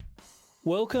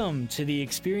Welcome to the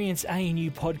Experience ANU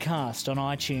podcast on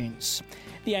iTunes.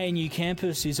 The ANU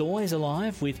campus is always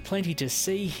alive with plenty to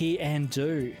see, hear and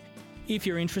do. If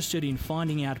you're interested in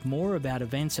finding out more about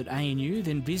events at ANU,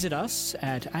 then visit us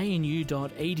at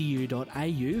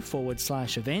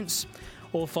anu.edu.au/events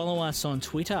or follow us on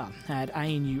Twitter at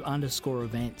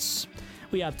 @ANU_events.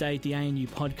 We update the ANU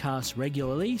podcast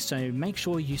regularly, so make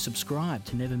sure you subscribe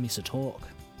to never miss a talk.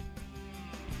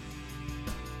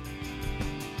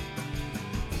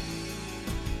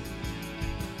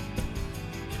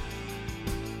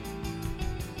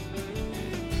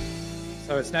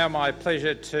 So it's now my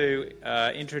pleasure to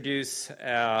introduce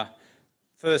our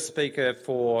first speaker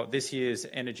for this year's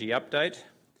Energy Update,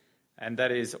 and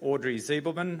that is Audrey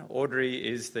Zibelman. Audrey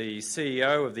is the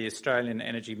CEO of the Australian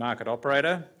Energy Market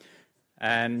Operator,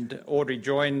 and Audrey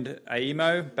joined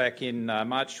AEMO back in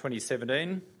March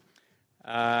 2017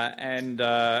 and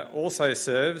also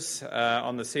serves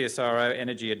on the CSIRO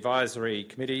Energy Advisory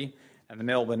Committee and the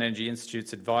Melbourne Energy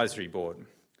Institute's Advisory Board.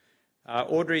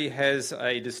 Audrey has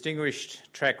a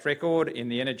distinguished track record in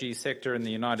the energy sector in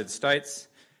the United States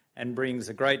and brings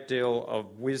a great deal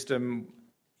of wisdom,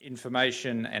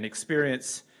 information and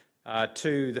experience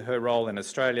to her role in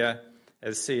Australia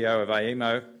as CEO of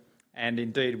AEMO. And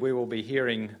indeed, we will be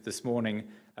hearing this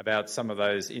morning about some of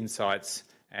those insights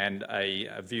and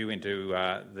a view into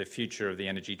the future of the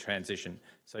energy transition.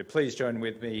 So please join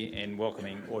with me in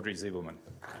welcoming Audrey Zibelman.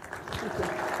 Thank you.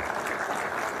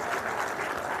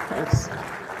 Thanks.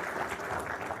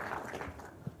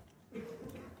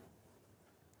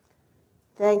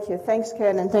 Thank you. Thanks,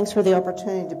 Ken, and thanks for the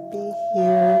opportunity to be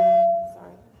here.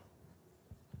 Sorry.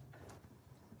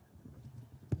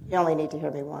 You only need to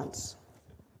hear me once.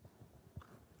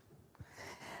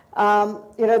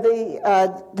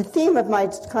 The theme of my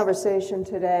conversation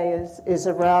today is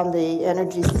around the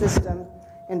energy system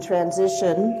in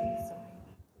transition.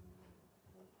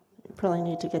 You probably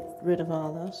need to get rid of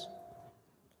all those.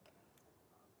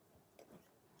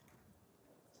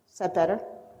 Is that better?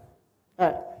 All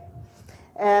right.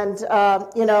 And,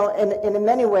 in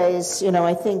many ways,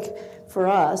 I think for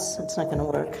us, it's not going to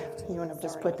work. You want to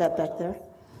just put that back there?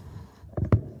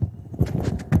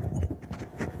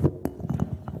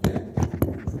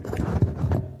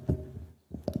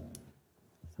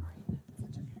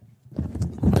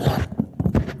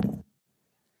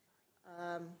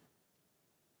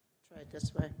 Try it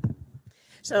this way.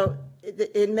 So,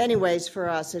 in many ways, for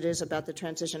us, it is about the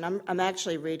transition. I'm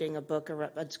actually reading a book.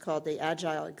 It's called The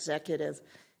Agile Executive,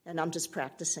 and I'm just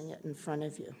practicing it in front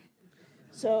of you.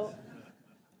 So,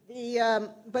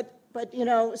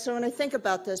 so when I think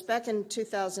about this, back in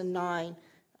 2009,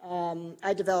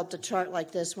 I developed a chart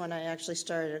like this when I actually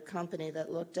started a company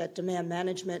that looked at demand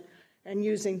management and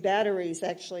using batteries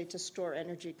actually to store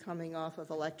energy coming off of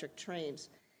electric trains.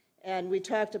 And we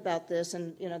talked about this,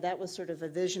 and that was sort of a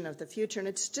vision of the future, and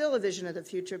it's still a vision of the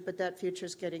future, but that future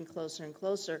is getting closer and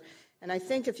closer. And I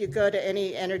think if you go to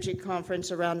any energy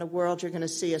conference around the world, you're going to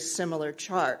see a similar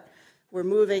chart. We're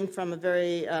moving from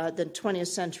the 20th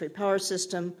century power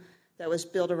system that was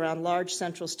built around large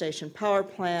central station power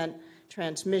plant,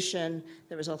 transmission.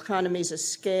 There was economies of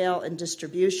scale and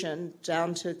distribution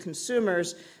down to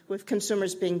consumers, with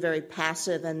consumers being very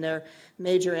passive and their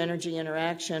major energy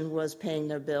interaction was paying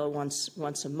their bill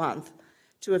once a month,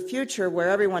 to a future where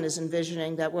everyone is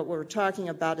envisioning that what we're talking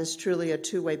about is truly a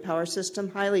two-way power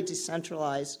system, highly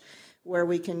decentralized, where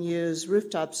we can use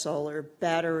rooftop solar,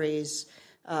 batteries,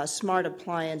 smart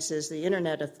appliances, the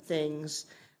Internet of Things,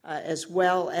 as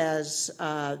well as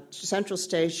central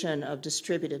station of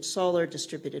distributed solar,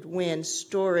 distributed wind,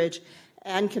 storage,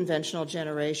 and conventional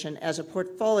generation as a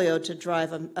portfolio to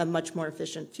drive a much more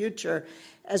efficient future,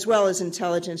 as well as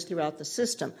intelligence throughout the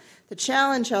system. The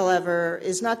challenge, however,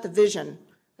 is not the vision.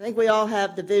 I think we all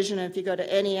have the vision, and if you go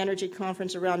to any energy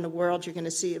conference around the world, you're going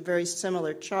to see a very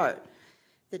similar chart.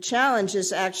 The challenge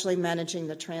is actually managing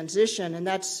the transition, and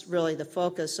that's really the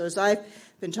focus. So as I've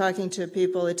been talking to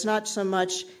people, it's not so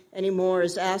much anymore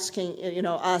as asking,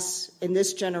 us in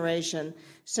this generation,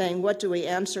 saying, what do we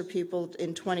answer people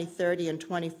in 2030 and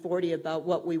 2040 about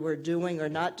what we were doing or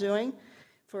not doing?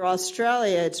 For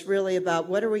Australia, it's really about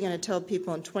what are we going to tell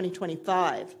people in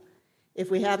 2025 if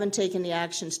we haven't taken the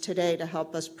actions today to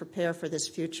help us prepare for this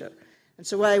future. And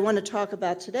so what I want to talk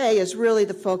about today is really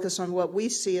the focus on what we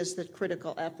see as the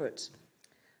critical efforts.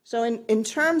 So in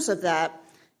terms of that,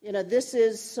 this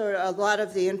is sort of a lot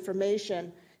of the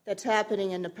information that's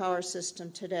happening in the power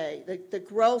system today. The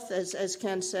growth, as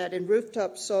Ken said, in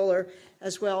rooftop solar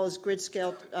as well as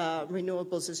grid-scale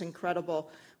renewables is incredible.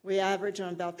 We average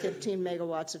on about 15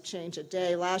 megawatts of change a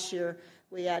day. Last year,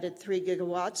 We added 3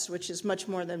 gigawatts, which is much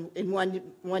more than in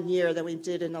one year than we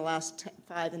did in the last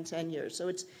 5 and 10 years. So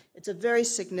it's a very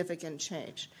significant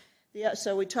change.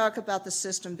 So we talk about the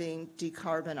system being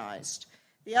decarbonized.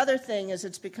 The other thing is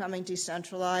it's becoming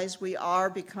decentralized. We are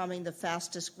the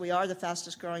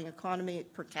fastest growing economy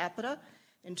per capita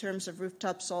in terms of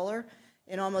rooftop solar.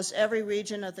 In almost every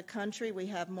region of the country, we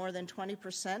have more than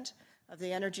 20% of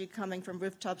the energy coming from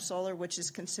rooftop solar, which is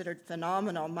considered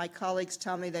phenomenal. My colleagues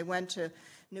tell me they went to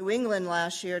New England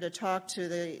last year to talk to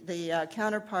the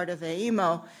counterpart of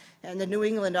AEMO, and the New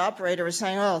England operator was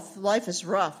saying, oh, life is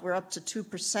rough. We're up to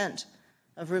 2%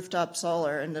 of rooftop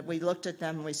solar. And we looked at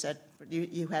them and we said,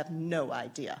 you have no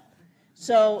idea.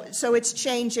 So it's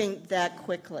changing that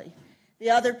quickly. The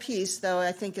other piece, though,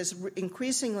 I think is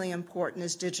increasingly important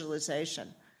is digitalization.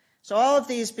 So all of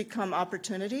these become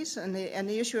opportunities, and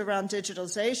the issue around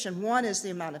digitalization, one is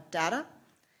the amount of data,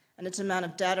 and it's the amount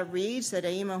of data reads that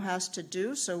AEMO has to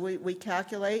do. So we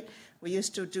calculate, we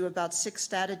used to do about 6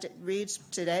 data reads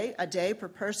a day per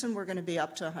person. We're going to be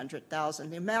up to 100,000.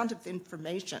 The amount of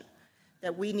information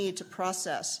that we need to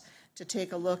process to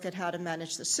take a look at how to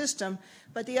manage the system.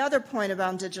 But the other point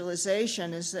about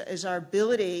digitalization is our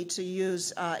ability to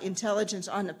use intelligence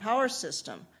on the power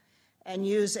system and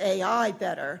use AI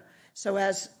better. So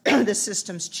as the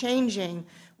system's changing,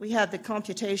 we have the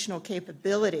computational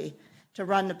capability to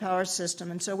run the power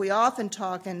system. And so we often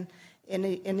talk in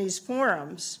these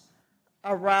forums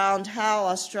around how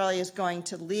Australia is going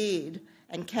to lead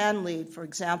and can lead, for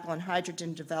example, in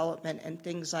hydrogen development and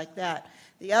things like that.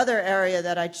 The other area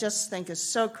that I just think is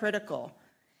so critical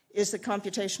is the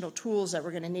computational tools that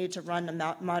we're going to need to run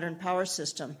the modern power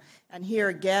system. And here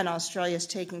again, Australia is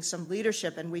taking some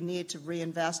leadership, and we need to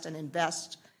reinvest and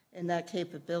invest in that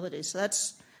capability. So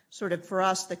that's sort of, for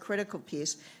us, the critical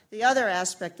piece. The other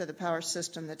aspect of the power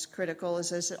system that's critical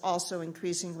is it also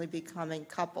increasingly becoming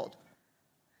coupled.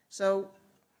 So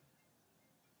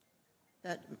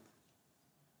that,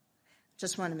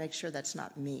 just want to make sure that's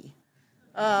not me.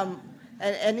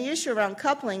 And the issue around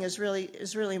coupling is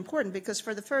really important, because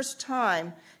for the first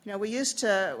time,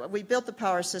 we built the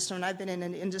power system, and I've been in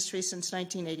an industry since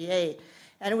 1988,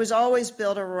 and it was always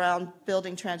built around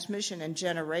building transmission and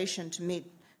generation to meet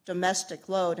domestic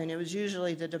load, and it was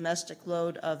usually the domestic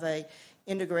load of a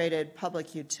integrated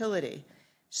public utility.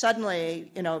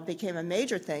 Suddenly, it became a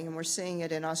major thing, and we're seeing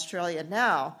it in Australia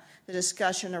now, the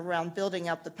discussion around building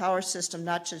up the power system,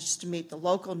 not just to meet the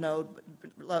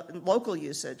local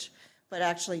usage, but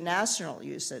actually national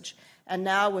usage. And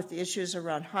now with the issues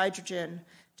around hydrogen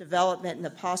development and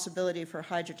the possibility for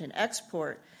hydrogen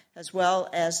export, as well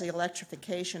as the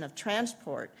electrification of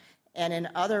transport, and in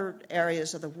other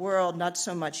areas of the world, not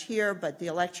so much here, but the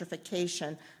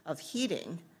electrification of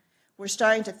heating, we're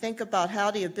starting to think about how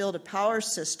do you build a power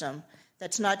system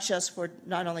that's not just for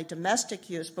not only domestic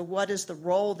use, but what is the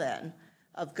role then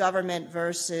of government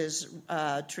versus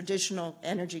traditional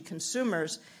energy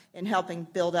consumers in helping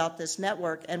build out this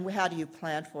network, and how do you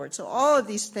plan for it? So all of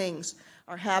these things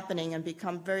are happening and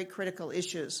become very critical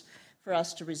issues for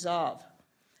us to resolve.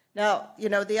 Now,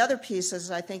 the other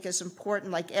pieces I think is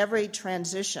important, like every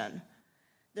transition,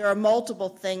 there are multiple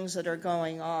things that are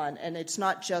going on, and it's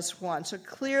not just one. So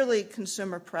clearly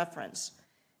consumer preference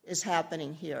is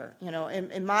happening here.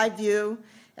 In my view,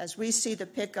 as we see the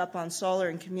pickup on solar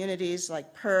in communities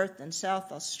like Perth and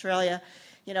South Australia,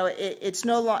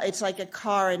 it's like a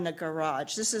car in the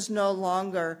garage. This is no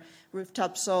longer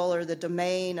rooftop solar, the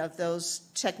domain of those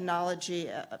technology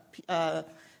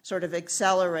sort of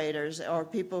accelerators or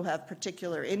people who have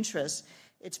particular interests.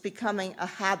 It's becoming a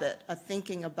habit of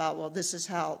thinking about, well, this is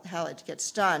how it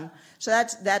gets done. So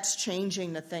that's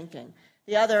changing the thinking.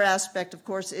 The other aspect, of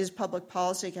course, is public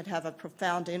policy can have a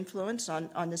profound influence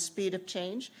on the speed of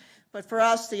change. But for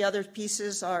us, the other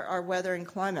pieces are weather and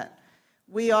climate.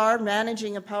 We are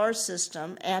managing a power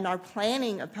system and are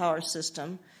planning a power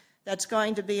system that's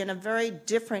going to be in a very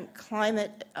different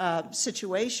climate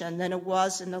situation than it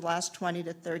was in the last 20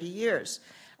 to 30 years.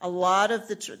 A lot of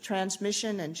the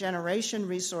transmission and generation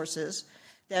resources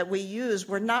that we use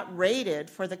were not rated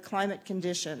for the climate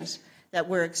conditions that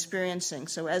we're experiencing.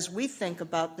 So as we think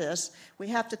about this, we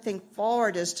have to think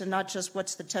forward as to not just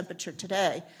what's the temperature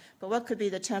today, but what could be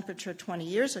the temperature 20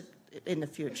 years in the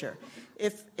future.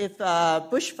 If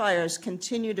bushfires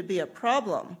continue to be a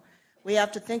problem, we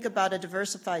have to think about a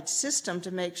diversified system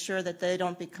to make sure that they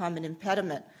don't become an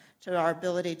impediment to our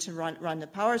ability to run the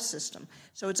power system.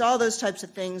 So it's all those types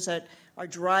of things that are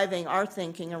driving our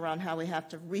thinking around how we have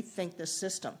to rethink the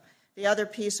system. The other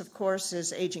piece, of course,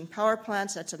 is aging power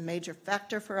plants. That's a major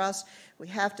factor for us. We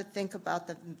have to think about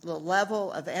the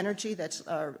level of energy that's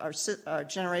our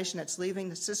generation that's leaving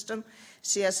the system.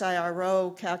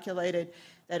 CSIRO calculated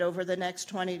that over the next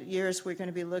 20 years, we're going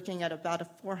to be looking at about a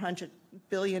 $400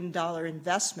 billion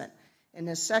investment in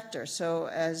this sector. So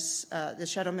as the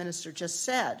Shadow Minister just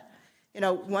said,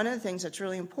 one of the things that's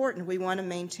really important, we want to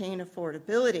maintain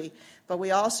affordability, but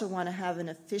we also want to have an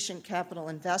efficient capital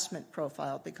investment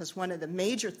profile, because one of the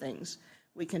major things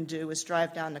we can do is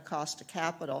drive down the cost of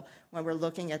capital when we're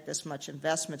looking at this much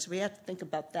investment. So we have to think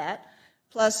about that.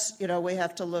 Plus, we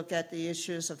have to look at the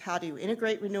issues of how do you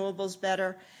integrate renewables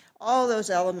better. All those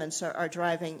elements are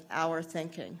driving our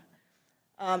thinking.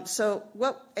 So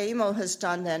what AEMO has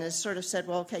done then is sort of said,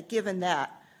 well, okay, given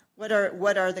that, what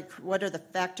are the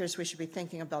factors we should be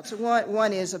thinking about? So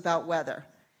one is about weather.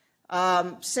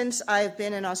 Since I've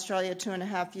been in Australia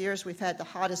 2.5 years, we've had the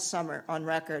hottest summer on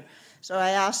record. So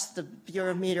I asked the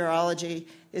Bureau of Meteorology,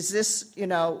 is this,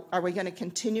 are we going to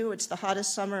continue? It's the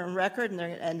hottest summer on record,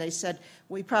 and they said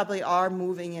we probably are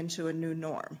moving into a new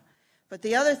norm. But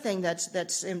the other thing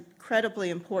that's incredibly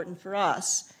important for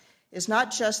us is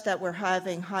not just that we're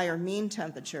having higher mean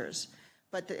temperatures,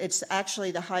 but it's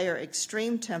actually the higher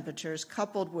extreme temperatures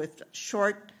coupled with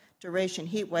short duration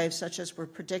heat waves, such as we're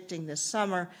predicting this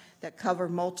summer, that cover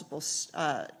multiple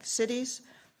cities,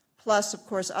 plus, of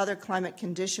course, other climate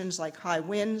conditions like high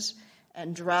winds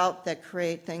and drought that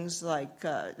create things like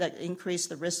that increase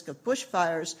the risk of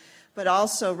bushfires, but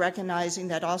also recognizing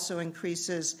that also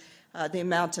increases the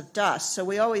amount of dust. So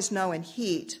we always know in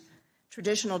heat,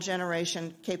 traditional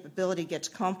generation capability gets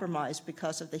compromised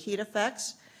because of the heat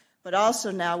effects, but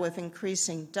also now with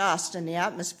increasing dust in the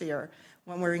atmosphere,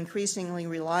 when we're increasingly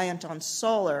reliant on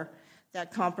solar,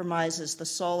 that compromises the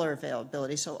solar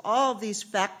availability. So all of these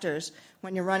factors,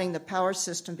 when you're running the power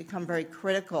system, become very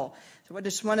critical. So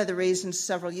it's one of the reasons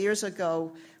several years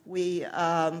ago we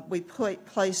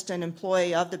placed an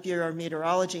employee of the Bureau of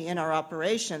Meteorology in our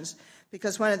operations,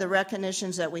 because one of the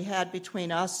recognitions that we had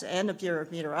between us and the Bureau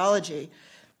of Meteorology,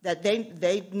 that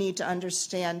they need to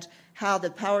understand how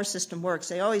the power system works.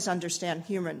 They always understand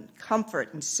human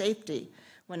comfort and safety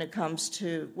when it comes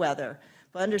to weather.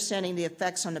 But understanding the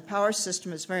effects on the power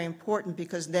system is very important,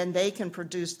 because then they can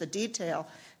produce the detail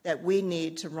that we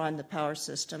need to run the power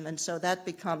system. And so that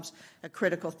becomes a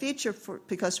critical feature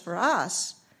because for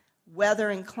us, weather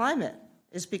and climate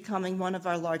is becoming one of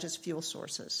our largest fuel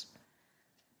sources.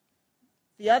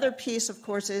 The other piece, of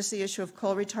course, is the issue of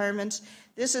coal retirements.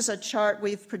 This is a chart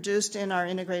we've produced in our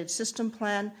integrated system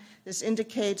plan. This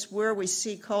indicates where we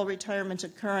see coal retirements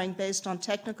occurring based on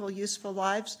technical useful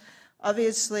lives.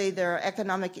 Obviously, there are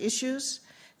economic issues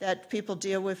that people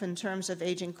deal with in terms of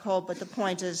aging coal, but the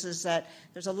point is that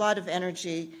there's a lot of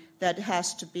energy that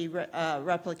has to be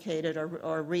replicated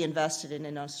or reinvested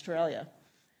in Australia.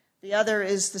 The other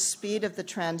is the speed of the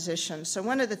transition. So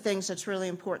one of the things that's really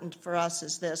important for us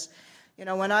is this.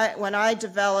 When I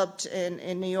developed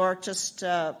in New York just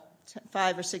 5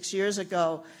 or 6 years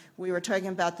ago, we were talking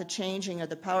about the changing of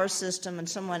the power system, and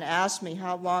someone asked me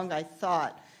how long I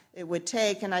thought it would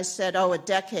take, and I said, a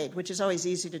decade, which is always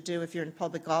easy to do if you're in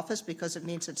public office because it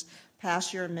means it's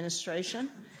past your administration.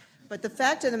 But the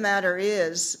fact of the matter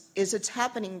is it's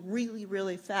happening really,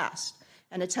 really fast.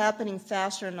 And it's happening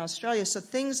faster in Australia. So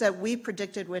things that we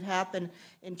predicted would happen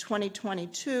in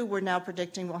 2022, we're now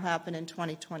predicting will happen in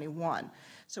 2021.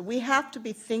 So we have to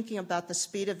be thinking about the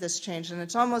speed of this change. And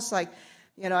it's almost like,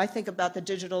 I think about the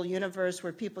digital universe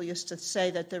where people used to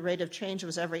say that the rate of change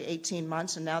was every 18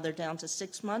 months, and now they're down to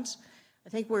 6 months. I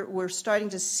think we're starting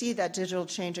to see that digital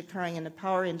change occurring in the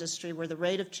power industry, where the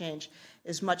rate of change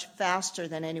is much faster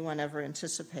than anyone ever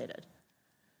anticipated.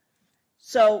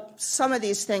 So some of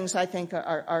these things, I think,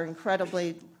 are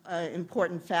incredibly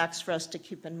important facts for us to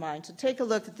keep in mind. So take a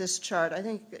look at this chart. I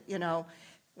think,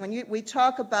 when we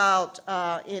talk about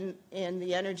in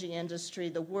the energy industry,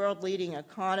 the world-leading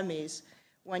economies,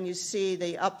 when you see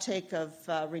the uptake of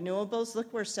renewables,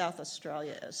 look where South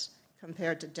Australia is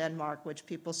compared to Denmark, which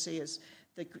people see as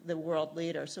the world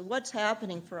leader. So what's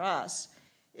happening for us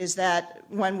is that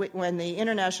when the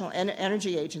International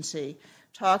Energy Agency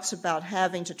talks about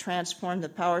having to transform the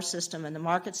power system and the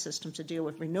market system to deal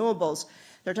with renewables,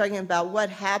 they're talking about what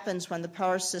happens when the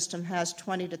power system has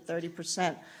 20 to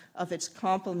 30% of its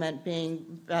complement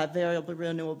being variable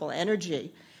renewable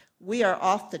energy. We are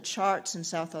off the charts in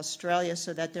South Australia,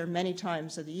 so that there are many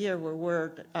times of the year where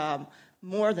we're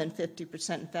more than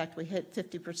 50%. In fact, we hit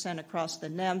 50% across the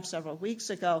NEM several weeks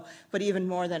ago, but even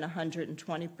more than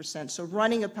 120%. So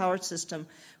running a power system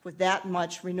with that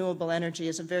much renewable energy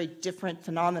is a very different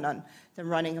phenomenon than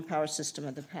running a power system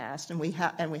of the past, and we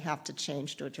have to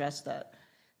change to address that.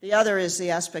 The other is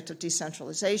the aspect of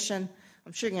decentralization.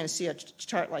 I'm sure you're going to see a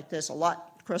chart like this a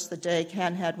lot across the day.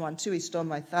 Ken had one too, he stole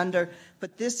my thunder,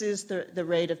 but this is the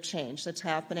rate of change that's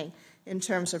happening in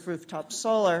terms of rooftop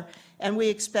solar, and we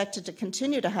expect it to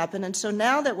continue to happen. And so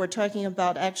now that we're talking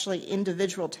about actually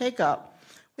individual take-up,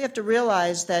 we have to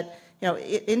realize that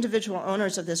individual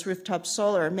owners of this rooftop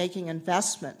solar are making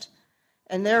investment,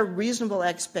 and their reasonable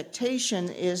expectation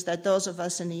is that those of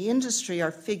us in the industry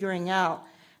are figuring out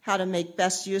how to make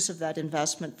best use of that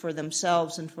investment for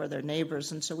themselves and for their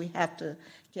neighbors, and so we have to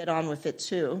get on with it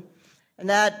too. And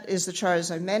that is the chart,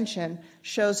 as I mentioned,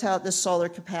 shows how the solar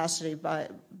capacity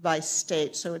by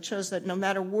state. So it shows that no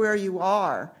matter where you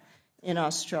are in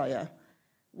Australia,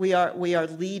 we are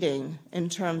leading in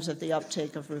terms of the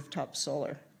uptake of rooftop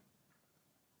solar.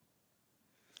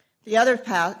 The other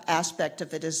aspect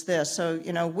of it is this. So,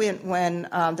 when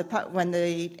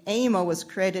the AEMO was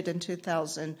created in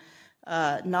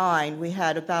 2009, we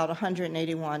had about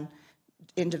 181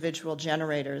 individual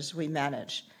generators we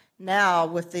manage. Now,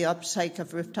 with the uptake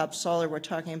of rooftop solar, we're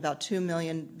talking about 2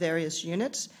 million various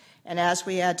units. And as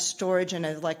we add storage and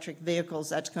electric vehicles,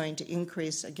 that's going to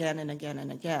increase again and again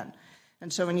and again.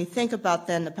 And so when you think about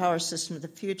then the power system of the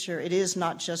future, it is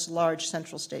not just large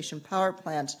central station power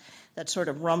plants that sort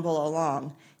of rumble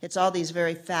along. It's all these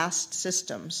very fast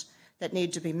systems that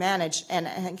need to be managed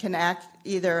and can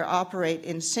either operate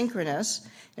in synchronous,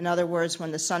 in other words,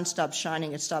 when the sun stops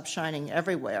shining, it stops shining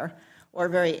everywhere, or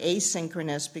very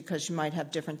asynchronous because you might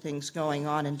have different things going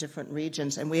on in different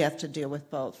regions, and we have to deal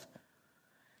with both.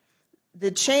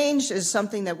 The change is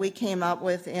something that we came up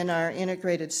with in our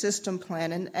integrated system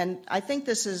plan, and I think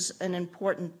this is an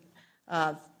important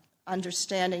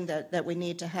understanding that we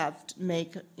need to have to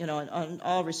make, in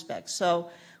all respects. So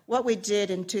what we did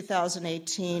in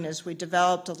 2018 is we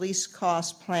developed a least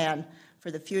cost plan for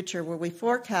the future where we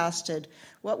forecasted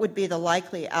what would be the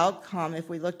likely outcome if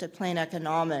we looked at plain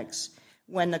economics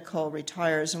when the coal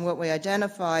retires. And what we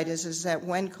identified is that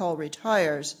when coal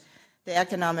retires, the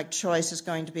economic choice is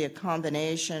going to be a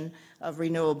combination of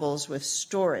renewables with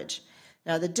storage.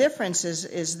 Now, the difference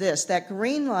is this. That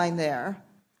green line there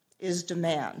is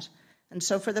demand. And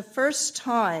so for the first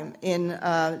time in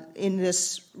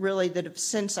this, really, that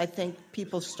since I think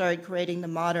people started creating the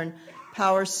modern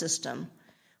power system,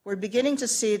 we're beginning to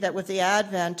see that with the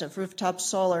advent of rooftop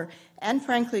solar and,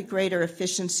 frankly, greater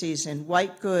efficiencies in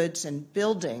white goods and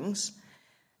buildings,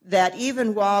 that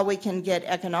even while we can get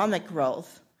economic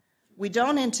growth, we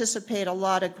don't anticipate a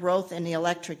lot of growth in the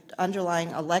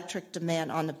underlying electric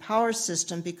demand on the power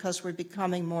system because we're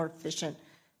becoming more efficient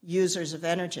users of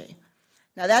energy.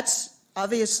 Now, that's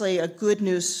obviously a good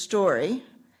news story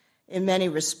in many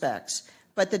respects.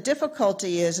 But the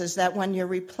difficulty is that when you're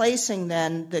replacing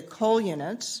then the coal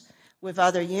units with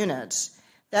other units,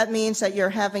 that means that you're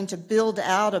having to build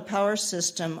out a power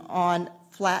system on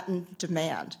flattened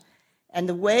demand. And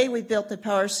the way we built the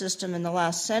power system in the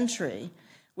last century,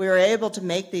 we were able to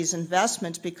make these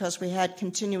investments because we had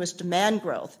continuous demand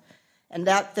growth. And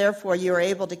that, therefore, you were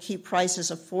able to keep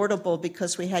prices affordable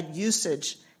because we had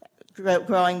usage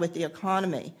growing with the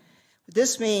economy.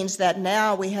 This means that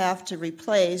now we have to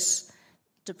replace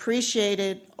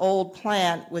depreciated old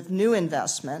plant with new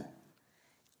investment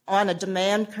on a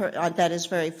demand curve that is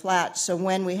very flat. So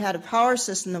when we had a power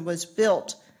system that was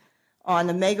built on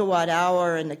the megawatt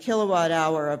hour and the kilowatt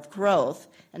hour of growth,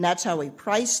 and that's how we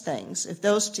price things, if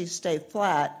those two stay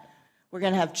flat, we're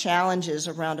going to have challenges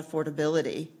around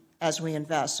affordability as we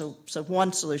invest. So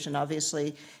one solution,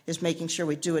 obviously, is making sure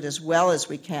we do it as well as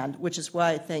we can, which is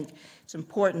why I think it's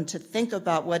important to think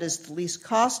about what is the least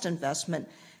cost investment.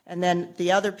 And then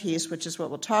the other piece, which is what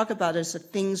we'll talk about, is the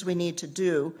things we need to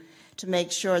do to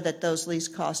make sure that those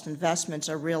least cost investments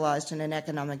are realized in an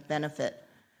economic benefit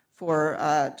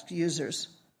for users.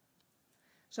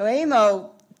 So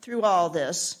AEMO, through all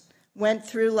this, went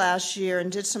through last year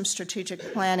and did some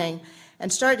strategic planning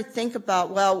and started to think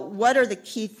about, well, what are the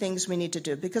key things we need to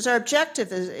do? Because our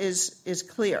objective is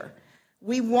clear.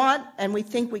 We want and we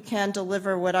think we can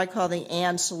deliver what I call the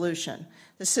and solution.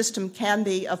 The system can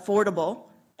be affordable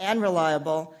and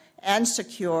reliable and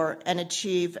secure and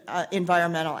achieve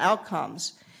environmental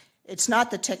outcomes. It's not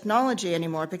the technology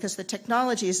anymore because the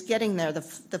technology is getting there.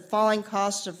 The falling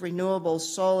cost of renewables,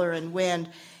 solar and wind,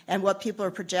 and what people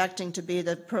are projecting to be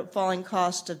the falling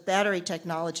cost of battery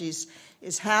technologies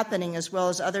is happening, as well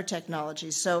as other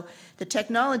technologies. So the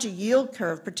technology yield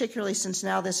curve, particularly since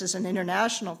now this is an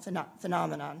international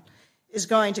phenomenon, is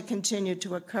going to continue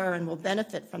to occur and will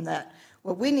benefit from that.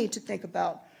 What we need to think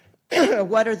about,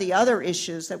 what are the other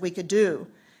issues that we could do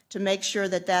to make sure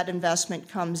that that investment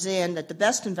comes in, that the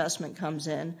best investment comes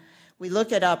in. We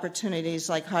look at opportunities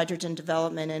like hydrogen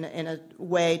development in a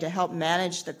way to help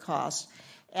manage the cost,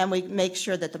 and we make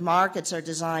sure that the markets are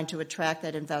designed to attract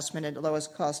that investment at the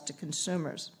lowest cost to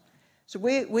consumers. So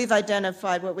we've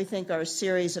identified what we think are a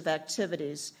series of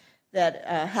activities that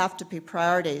have to be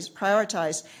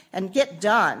prioritized and get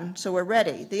done so we're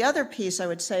ready. The other piece I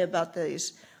would say about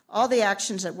these, all the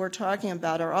actions that we're talking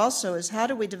about are also is how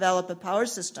do we develop a power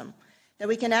system that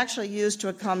we can actually use to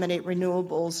accommodate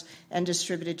renewables and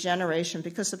distributed generation,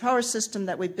 because the power system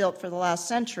that we built for the last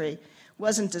century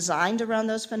wasn't designed around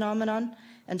those phenomenon.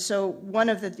 And so one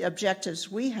of the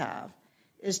objectives we have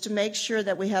is to make sure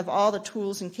that we have all the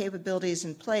tools and capabilities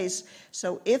in place,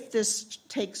 so if this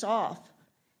takes off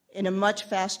in a much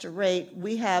faster rate,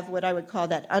 we have what I would call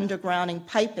that undergrounding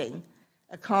piping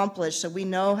accomplished, so we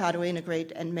know how to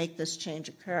integrate and make this change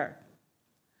occur.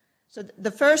 So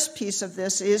the first piece of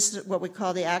this is what we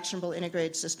call the Actionable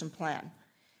Integrated System Plan.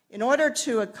 In order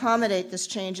to accommodate this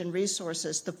change in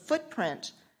resources, the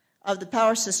footprint of the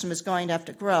power system is going to have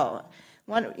to grow.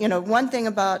 One thing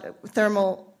about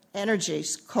thermal energy,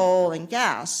 coal and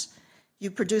gas,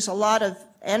 you produce a lot of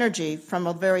energy from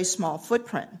a very small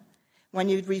footprint. When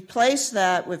you replace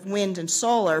that with wind and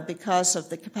solar, because of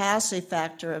the capacity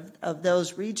factor of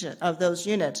those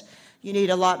units, you need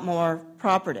a lot more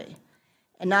property.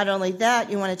 And not only that,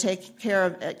 you want to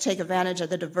take advantage of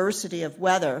the diversity of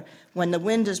weather. When the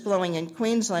wind is blowing in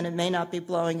Queensland, it may not be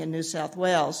blowing in New South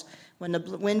Wales. When the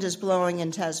wind is blowing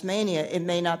in Tasmania, it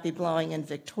may not be blowing in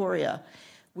Victoria.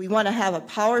 We want to have a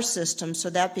power system so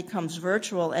that becomes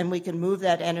virtual and we can move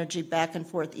that energy back and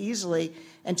forth easily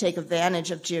and take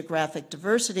advantage of geographic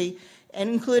diversity, and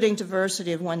including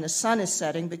diversity of when the sun is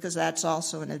setting, because that's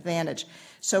also an advantage.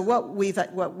 So what we've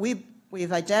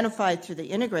identified through the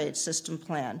integrated system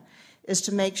plan is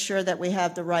to make sure that we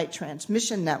have the right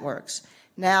transmission networks.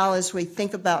 Now, as we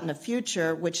think about in the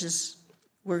future, which is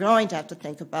we're going to have to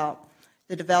think about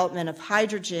the development of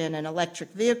hydrogen and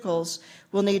electric vehicles,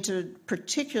 we'll need to,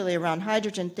 particularly around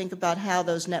hydrogen, think about how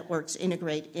those networks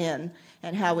integrate in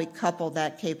and how we couple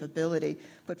that capability.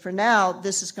 But for now,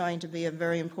 this is going to be a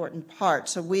very important part.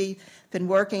 So we've been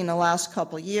working in the last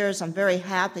couple of years, I'm very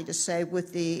happy to say,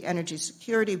 with the Energy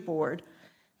Security Board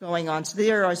going on. So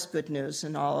there is good news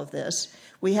in all of this.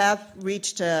 We have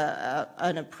reached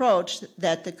an approach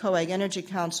that the COAG Energy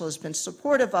Council has been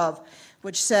supportive of,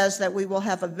 which says that we will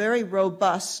have a very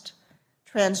robust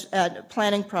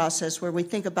planning process where we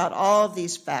think about all of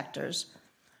these factors,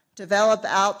 develop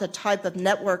out the type of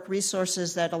network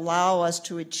resources that allow us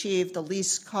to achieve the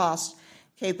least cost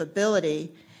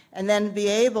capability, and then be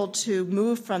able to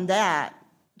move from that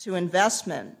to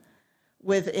investment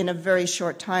within a very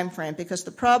short time frame. Because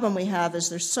the problem we have is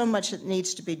there's so much that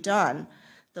needs to be done.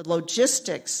 The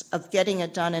logistics of getting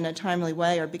it done in a timely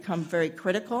way are become very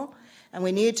critical, and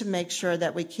we need to make sure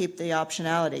that we keep the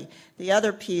optionality. The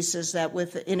other piece is that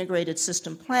with the integrated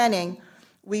system planning,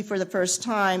 we, for the first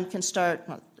time, can start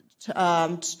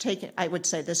taking, I would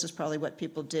say this is probably what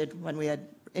people did when we had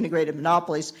integrated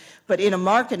monopolies, but in a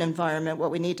market environment,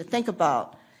 what we need to think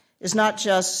about is not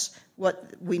just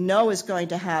what we know is going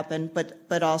to happen,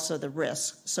 but also the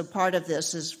risk. So part of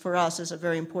this is, for us, is a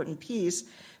very important piece,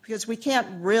 because we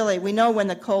know when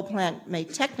the coal plant may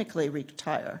technically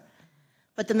retire,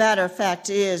 but the matter of fact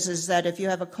is that if you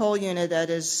have a coal unit that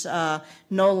is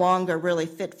no longer really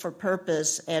fit for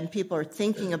purpose and people are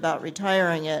thinking about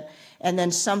retiring it, and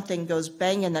then something goes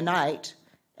bang in the night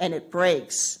and it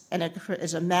breaks and it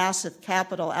is a massive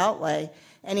capital outlay,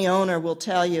 any owner will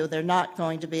tell you they're not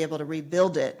going to be able to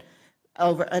rebuild it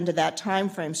under that time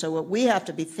frame. So what we have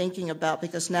to be thinking about,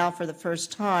 because now for the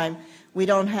first time we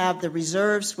don't have the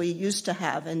reserves we used to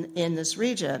have in this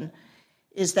region,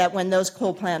 is that when those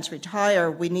coal plants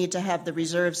retire, we need to have the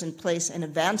reserves in place in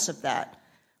advance of that,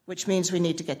 which means we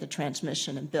need to get the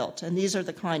transmission built. And these are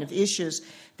the kind of issues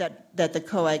that the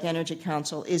COAG Energy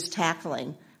Council is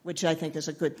tackling, which I think is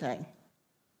a good thing.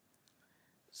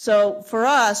 So for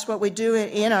us, what we do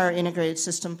in our integrated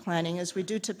system planning is we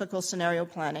do typical scenario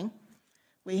planning.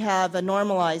 We have a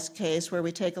normalized case where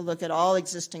we take a look at all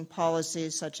existing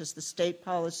policies, such as the state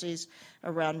policies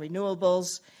around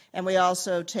renewables, and we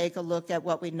also take a look at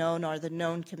what we know are the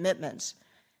known commitments.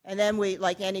 And then we,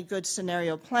 like any good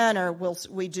scenario planner,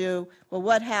 we do, well,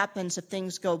 what happens if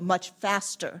things go much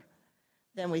faster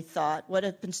than we thought? What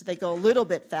happens if they go a little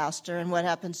bit faster, and what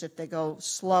happens if they go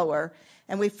slower?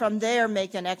 And we, from there,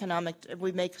 make a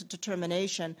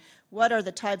determination. What are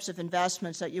the types of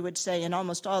investments that you would say in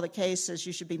almost all the cases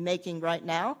you should be making right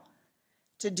now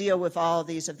to deal with all of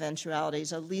these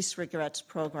eventualities, a least regrets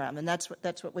program? And that's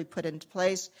what we put into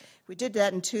place. We did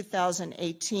that in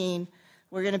 2018.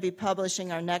 We're going to be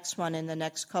publishing our next one in the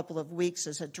next couple of weeks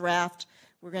as a draft.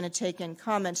 We're going to take in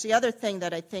comments. The other thing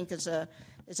that I think is a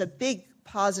big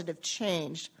positive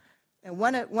change, and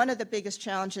one of the biggest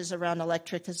challenges around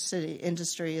electricity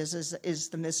industry is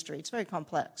the mystery. It's very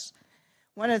complex.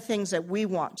 One of the things that we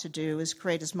want to do is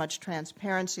create as much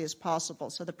transparency as possible.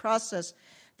 So the process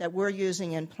that we're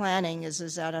using in planning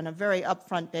is that on a very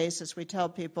upfront basis, we tell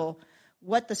people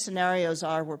what the scenarios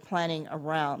are we're planning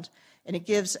around.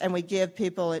 And we give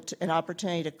people an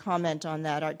opportunity to comment on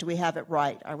that. Do we have it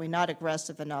right? Are we not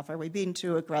aggressive enough? Are we being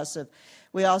too aggressive?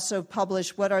 We also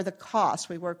publish what are the costs.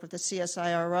 We work with the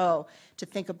CSIRO to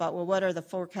think about, well, what are the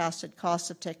forecasted costs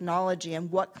of technology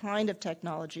and what kind of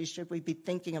technology should we be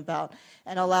thinking about,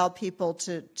 and allow people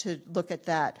to look at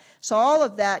that. So all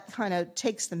of that kind of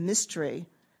takes the mystery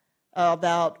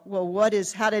about, well,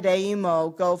 how did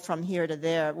AEMO go from here to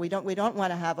there? We don't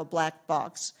want to have a black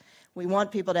box. We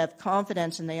want people to have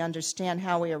confidence and they understand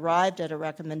how we arrived at a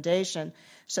recommendation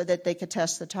so that they could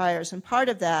test the tires. And part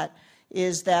of that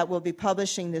is that we'll be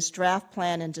publishing this draft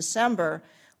plan in December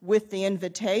with the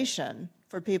invitation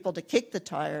for people to kick the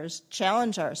tires,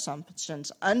 challenge our assumptions,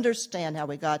 understand how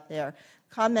we got there,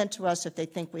 comment to us if they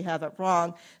think we have it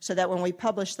wrong, so that when we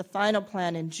publish the final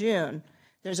plan in June,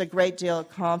 there's a great deal of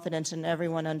confidence and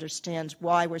everyone understands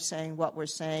why we're saying what we're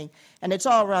saying. And it's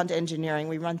all around engineering.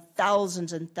 We run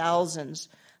thousands and thousands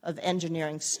of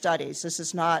engineering studies. This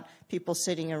is not people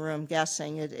sitting in a room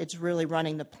guessing. It's really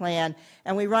running the plan.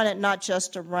 And we run it not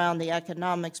just around the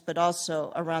economics, but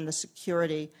also around the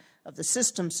security of the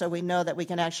system, so we know that we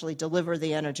can actually deliver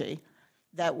the energy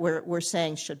that we're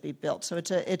saying should be built. So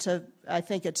I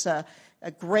think it's a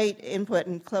great input,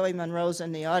 and Chloe Monroe's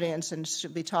in the audience and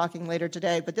she'll be talking later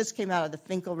today, but this came out of the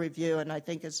Finkel review and I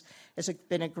think has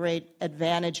been a great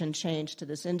advantage and change to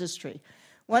this industry.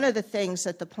 One of the things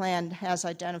that the plan has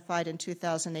identified in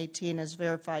 2018, as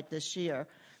verified this year,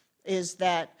 is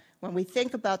that when we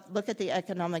look at the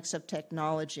economics of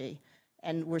technology,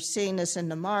 and we're seeing this in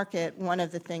the market, one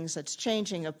of the things that's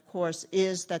changing, of course,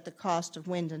 is that the cost of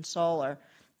wind and solar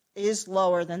is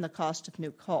lower than the cost of new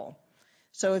coal.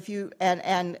 So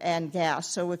and gas.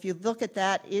 So if you look at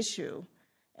that issue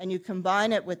and you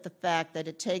combine it with the fact that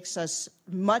it takes us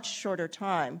much shorter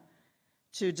time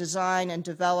to design and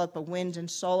develop a wind and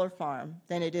solar farm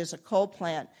than it is a coal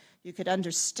plant, you could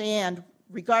understand,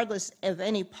 regardless of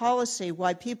any policy,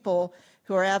 why people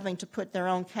who are having to put their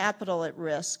own capital at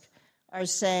risk are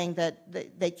saying that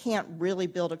they can't really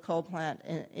build a coal plant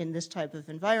in this type of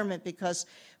environment, because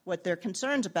what they're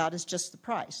concerned about is just the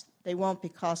price. They won't be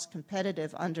cost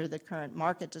competitive under the current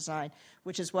market design,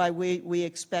 which is why we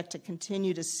expect to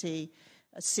continue to see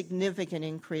a significant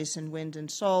increase in wind and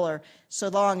solar so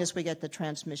long as we get the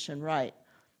transmission right.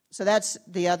 So that's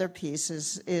the other piece,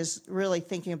 is really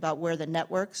thinking about where the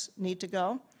networks need to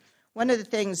go. One of the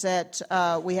things that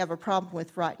we have a problem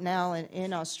with right now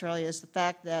in Australia is the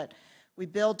fact that we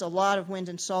built a lot of wind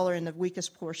and solar in the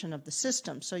weakest portion of the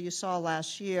system. So you saw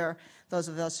last year, those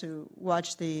of us who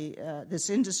watch this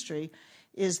industry,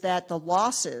 is that the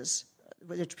losses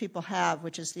which people have,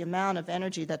 which is the amount of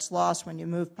energy that's lost when you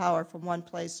move power from one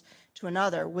place to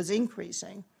another, was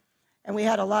increasing. And we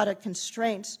had a lot of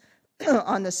constraints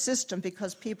on the system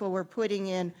because people were putting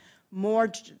in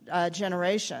more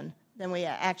generation than we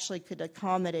actually could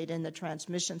accommodate in the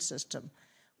transmission system.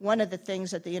 One of the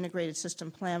things that the Integrated System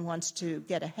Plan wants to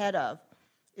get ahead of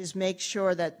is make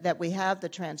sure that we have the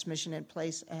transmission in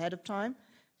place ahead of time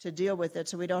to deal with it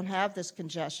so we don't have this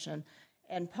congestion.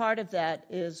 And part of that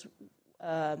is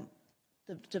the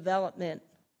development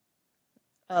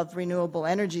of renewable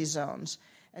energy zones.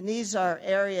 And these are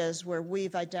areas where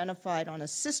we've identified on a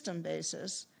system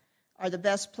basis are the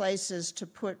best places to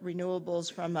put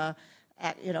renewables from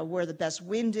where the best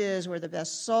wind is, where the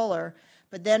best solar.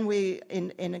 But then we,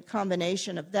 in a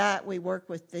combination of that, we work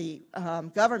with the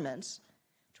governments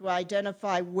to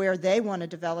identify where they want to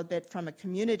develop it from a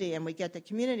community, and we get the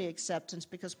community acceptance,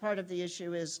 because part of the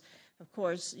issue is, of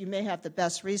course, you may have the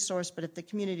best resource, but if the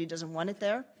community doesn't want it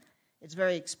there, it's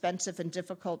very expensive and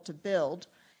difficult to build.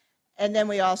 And then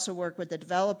we also work with the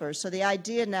developers. So the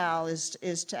idea now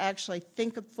is to actually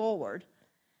think forward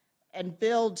and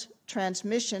build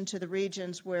transmission to the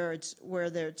regions where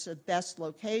there's the best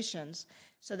locations,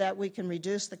 so that we can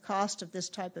reduce the cost of this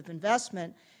type of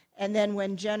investment And then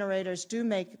when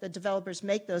the developers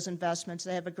make those investments,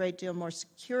 they have a great deal more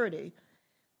security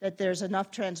that there's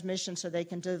enough transmission so they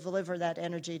can deliver that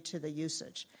energy to the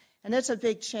usage. And that's a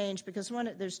big change because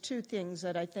there's two things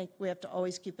that I think we have to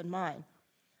always keep in mind.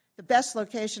 The best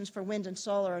locations for wind and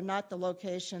solar are not the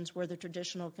locations where the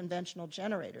traditional conventional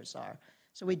generators are.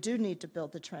 So we do need to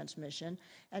build the transmission,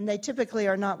 and they typically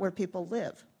are not where people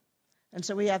live. And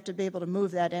so we have to be able to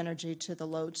move that energy to the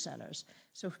load centers.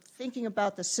 So thinking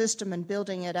about the system and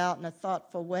building it out in a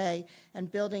thoughtful way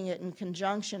and building it in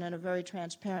conjunction in a very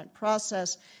transparent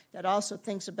process that also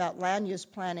thinks about land use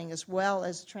planning as well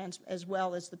as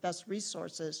the best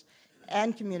resources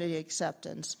and community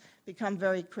acceptance become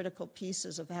very critical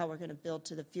pieces of how we're going to build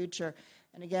to the future.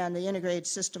 And again, the integrated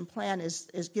system plan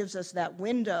gives us that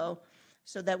window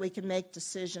so that we can make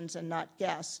decisions and not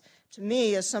guess. To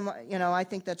me, I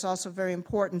think that's also very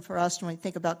important for us when we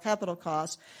think about capital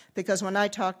costs, because when I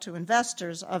talk to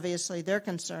investors, obviously their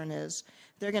concern is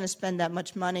they're going to spend that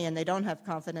much money and they don't have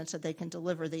confidence that they can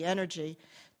deliver the energy.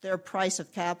 Their price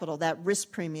of capital, that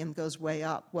risk premium goes way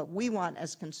up. What we want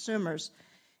as consumers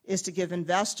is to give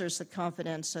investors the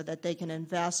confidence so that they can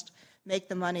invest, make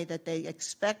the money that they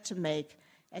expect to make,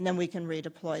 and then we can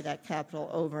redeploy that capital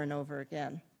over and over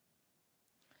again.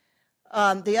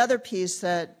 The other piece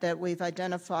that we've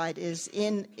identified is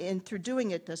through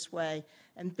doing it this way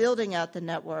and building out the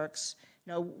networks.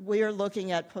 We're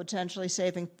looking at potentially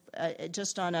saving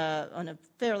just on a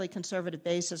fairly conservative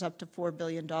basis up to $4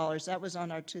 billion. That was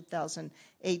on our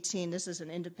 2018. This is an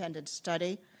independent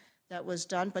study that was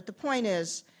done. But the point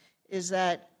is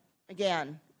that,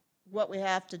 again, what we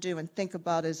have to do and think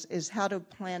about is how to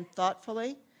plan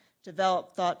thoughtfully,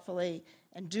 develop thoughtfully,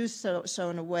 and do so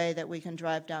in a way that we can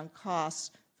drive down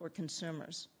costs for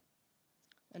consumers.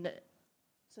 And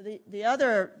so the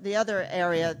other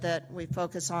area that we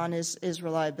focus on is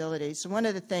reliability. So one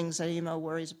of the things that AEMO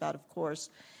worries about, of course,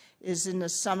 is in the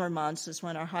summer months is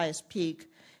when our highest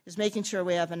peak, is making sure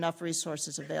we have enough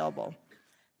resources available.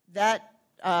 That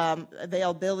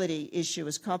availability issue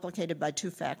is complicated by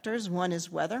two factors. One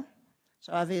is weather.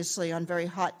 So obviously on very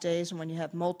hot days and when you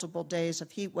have multiple days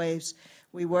of heat waves,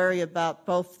 we worry about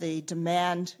both the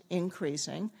demand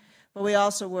increasing, but we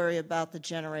also worry about the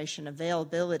generation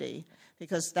availability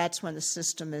because that's when the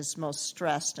system is most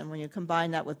stressed. And when you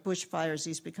combine that with bushfires,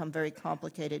 these become very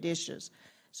complicated issues.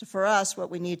 So for us, what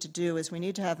we need to do is we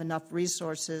need to have enough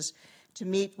resources to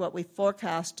meet what we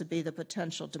forecast to be the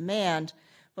potential demand,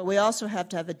 but we also have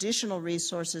to have additional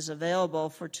resources available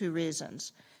for two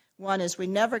reasons. One is we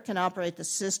never can operate the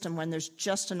system when there's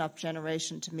just enough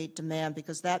generation to meet demand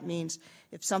because that means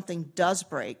if something does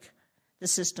break, the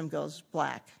system goes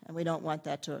black, and we don't want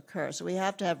that to occur. So we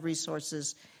have to have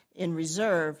resources in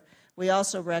reserve. We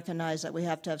also recognize that we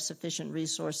have to have sufficient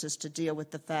resources to deal with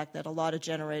the fact that a lot of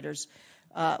generators,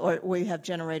 or we have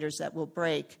generators that will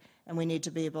break, and we need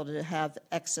to be able to have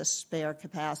excess spare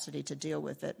capacity to deal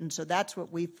with it. And so that's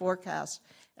what we forecast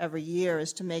every year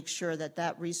is to make sure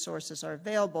that resources are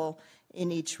available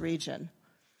in each region.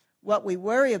 What we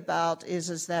worry about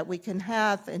is that we can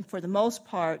have, and for the most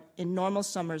part, in normal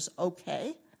summers,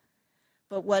 okay.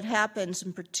 But what happens,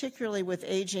 and particularly with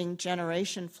aging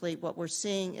generation fleet, what we're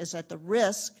seeing is that the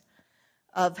risk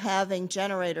of having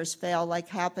generators fail, like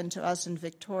happened to us in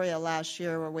Victoria last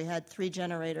year where we had 3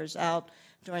 generators out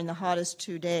during the hottest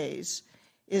 2 days,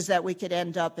 is that we could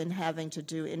end up in having to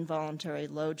do involuntary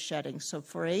load shedding. So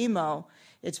for AEMO,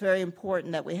 it's very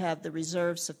important that we have the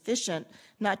reserves sufficient,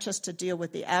 not just to deal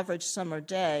with the average summer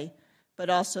day, but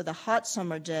also the hot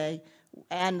summer day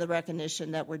and the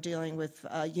recognition that we're dealing with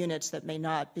units that may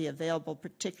not be available,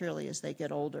 particularly as they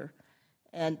get older.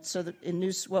 And so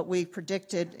what we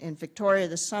predicted in Victoria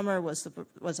this summer was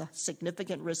a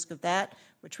significant risk of that,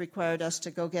 which required us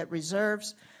to go get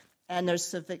reserves. And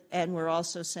we're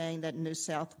also saying that in New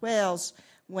South Wales,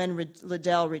 when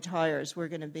Liddell retires, we're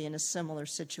going to be in a similar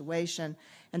situation.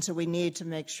 And so we need to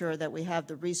make sure that we have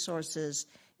the resources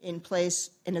in place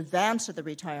in advance of the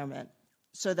retirement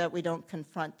so that we don't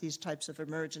confront these types of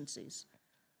emergencies.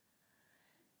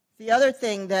 The other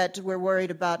thing that we're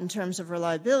worried about in terms of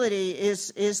reliability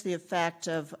is the effect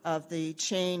of the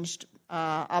changed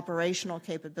operational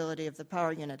capability of the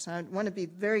power units. And I want to be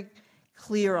very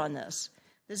clear on this.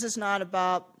 This is not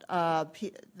about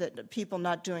people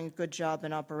not doing a good job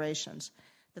in operations.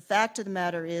 The fact of the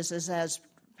matter is as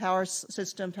power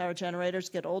generators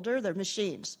get older, they're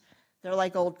machines. They're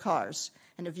like old cars.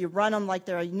 And if you run them like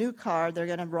they're a new car, they're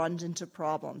going to run into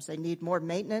problems. They need more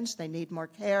maintenance, they need more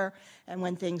care, and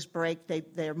when things break,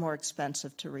 they're more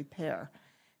expensive to repair.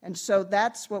 And so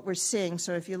that's what we're seeing.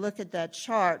 So if you look at that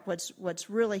chart, what's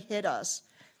really hit us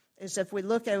is if we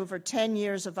look over 10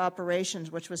 years of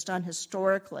operations, which was done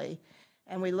historically,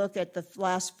 and we look at the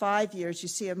last 5 years, you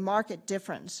see a marked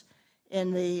difference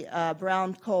in the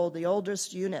brown coal, the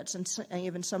oldest units, and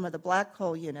even some of the black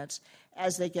coal units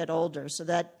as they get older. So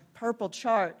that purple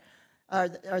chart,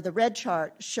 or the red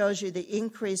chart, shows you the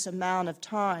increased amount of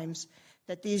times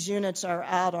that these units are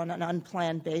out on an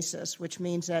unplanned basis, which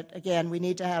means that, again, we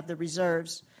need to have the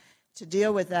reserves to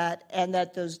deal with that, and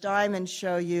that those diamonds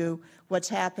show you what's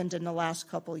happened in the last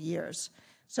couple years.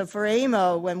 So for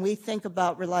AEMO, when we think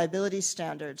about reliability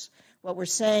standards, what we're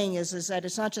saying is that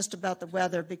it's not just about the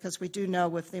weather, because we do know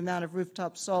with the amount of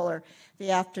rooftop solar,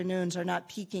 the afternoons are not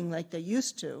peaking like they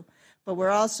used to, but we're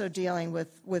also dealing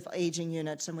with aging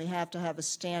units, and we have to have a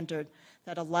standard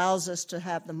that allows us to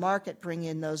have the market bring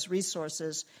in those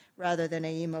resources rather than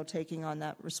AEMO taking on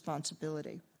that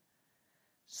responsibility.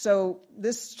 So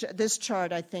this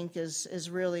chart, I think, is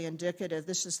really indicative.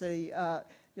 This is the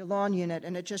lawn unit,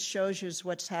 and it just shows you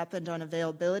what's happened on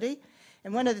availability.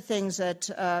 And one of the things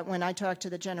that when I talk to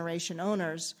the generation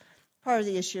owners, part of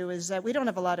the issue is that we don't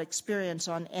have a lot of experience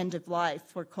on end of life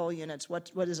for coal units.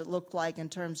 What does it look like in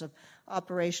terms of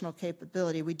operational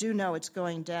capability? We do know it's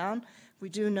going down. We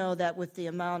do know that with the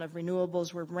amount of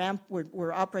renewables,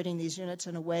 we're operating these units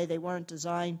in a way they weren't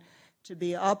designed to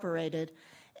be operated.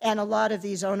 And a lot of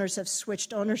these owners have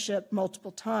switched ownership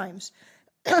multiple times,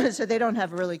 so they don't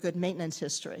have a really good maintenance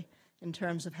history in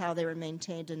terms of how they were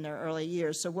maintained in their early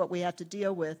years. So what we have to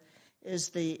deal with is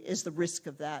the risk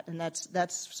of that, and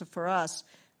that's so for us.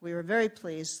 We were very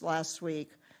pleased last week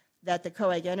that the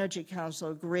COAG Energy Council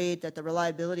agreed that the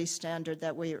reliability standard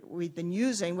that we've been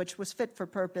using, which was fit for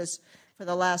purpose for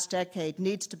the last decade,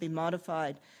 needs to be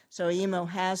modified. So AEMO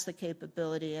has the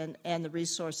capability and the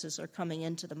resources are coming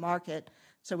into the market,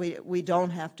 so we don't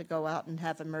have to go out and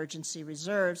have emergency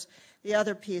reserves. The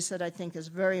other piece that I think is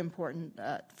very important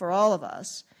for all of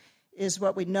us is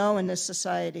what we know in this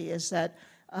society is that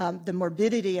the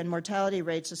morbidity and mortality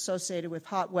rates associated with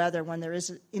hot weather when there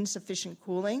is insufficient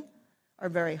cooling are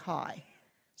very high.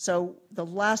 So the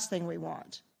last thing we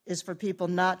want is for people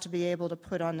not to be able to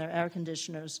put on their air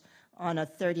conditioners on a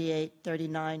 38,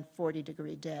 39,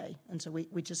 40-degree day. And so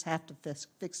we just have to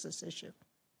fix this issue.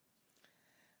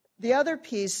 The other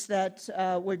piece that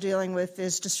we're dealing with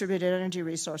is distributed energy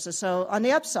resources. So on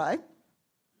the upside,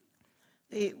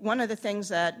 one of the things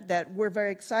that we're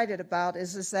very excited about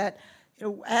is that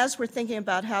as we're thinking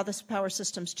about how this power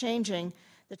system's changing,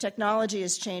 the technology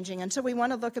is changing, and so we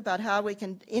want to look about how we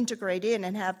can integrate in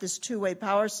and have this two-way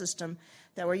power system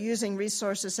that we're using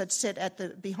resources that sit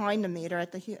behind the meter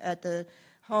at the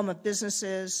home of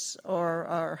businesses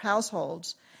or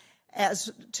households,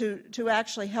 as to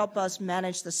actually help us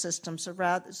manage the system.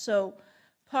 So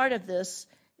part of this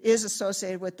is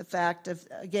associated with the fact of,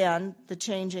 again, the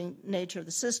changing nature of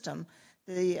the system.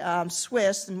 The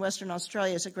Swiss and Western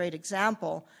Australia is a great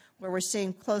example where we're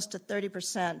seeing close to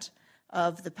 30%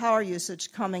 of the power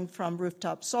usage coming from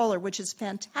rooftop solar, which is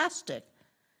fantastic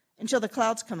until the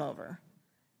clouds come over.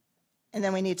 And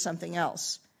then we need something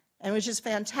else. And which is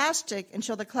fantastic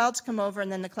until the clouds come over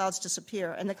and then the clouds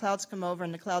disappear. And the clouds come over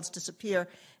and the clouds disappear.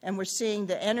 And we're seeing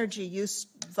the energy use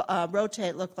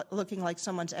rotate looking like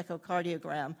someone's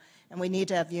echocardiogram. And we need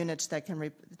to have units that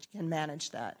can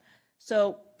manage that.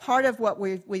 So part of what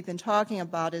we've been talking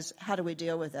about is how do we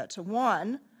deal with that. So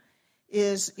one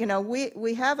is,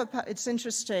 we have it's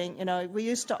interesting,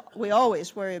 we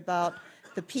always worry about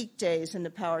the peak days in the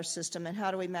power system and how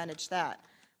do we manage that.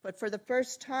 But for the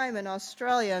first time in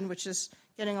Australia, and which is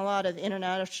getting a lot of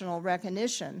international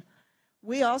recognition,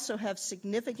 we also have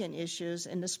significant issues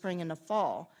in the spring and the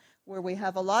fall where we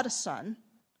have a lot of sun,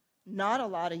 not a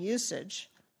lot of usage,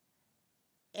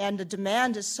 and the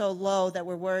demand is so low that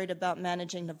we're worried about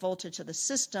managing the voltage of the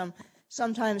system.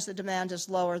 Sometimes the demand is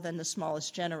lower than the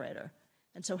smallest generator.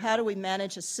 And so how do we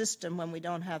manage a system when we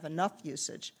don't have enough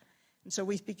usage? And so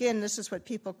we begin, this is what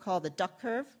people call the duck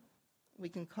curve. We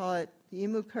can call it the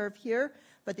AEMO curve here.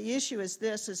 But the issue is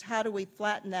this, is how do we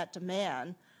flatten that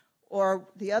demand? Or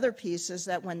the other piece is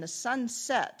that when the sun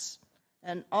sets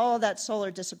and all of that solar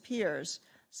disappears,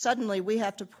 suddenly we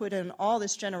have to put in all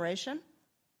this generation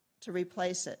to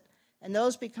replace it. And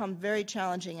those become very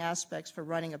challenging aspects for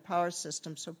running a power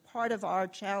system. So part of our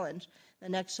challenge the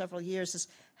next several years is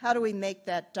how do we make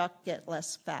that duck get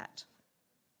less fat?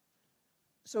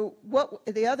 So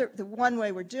the one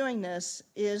way we're doing this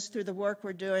is through the work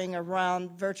we're doing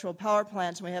around virtual power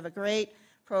plants. And we have a great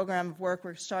program of work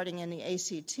we're starting in the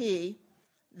ACT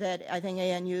that I think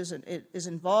ANU is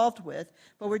involved with,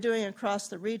 but we're doing it across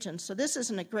the region. So this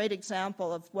isn't a great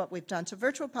example of what we've done. So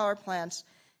virtual power plants,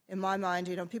 in my mind,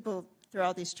 people throw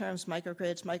out these terms,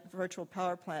 microgrids, virtual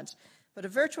power plants. But a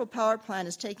virtual power plant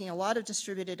is taking a lot of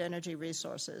distributed energy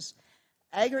resources,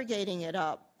 aggregating it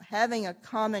up, having a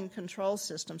common control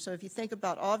system. So if you think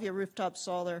about all of your rooftop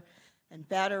solar and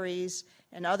batteries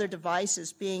and other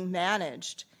devices being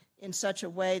managed in such a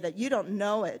way that you don't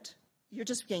know it, you're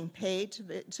just getting paid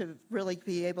to really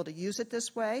be able to use it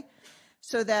this way,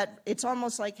 so that it's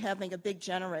almost like having a big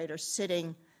generator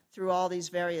sitting through all these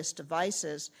various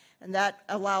devices, and that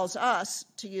allows us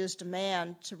to use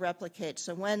demand to replicate.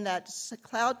 So when that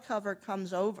cloud cover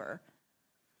comes over,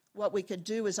 what we could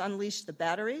do is unleash the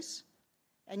batteries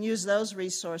and use those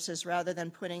resources rather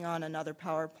than putting on another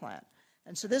power plant.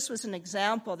 And so this was an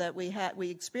example that we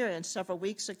experienced several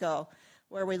weeks ago,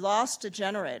 where we lost a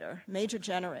generator, major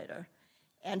generator,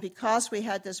 and because we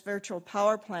had this virtual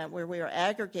power plant where we were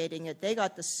aggregating it, they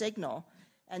got the signal,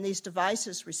 and these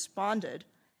devices responded,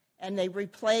 and they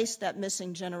replaced that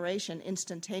missing generation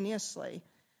instantaneously,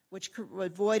 which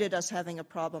avoided us having a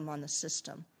problem on the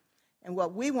system. And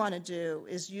what we want to do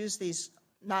is use these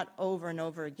not over and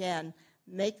over again,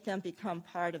 make them become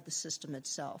part of the system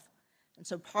itself. And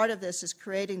so part of this is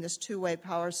creating this two-way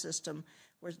power system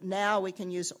where now we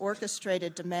can use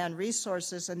orchestrated demand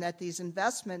resources, and that these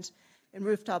investments in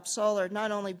rooftop solar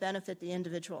not only benefit the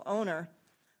individual owner,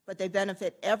 but they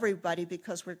benefit everybody,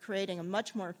 because we're creating a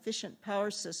much more efficient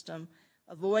power system,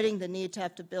 avoiding the need to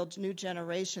have to build new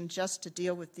generation just to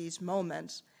deal with these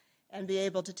moments, and be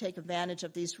able to take advantage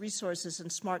of these resources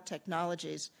and smart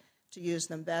technologies to use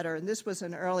them better. And this was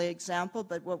an early example,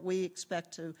 but what we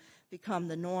expect to become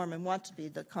the norm and want to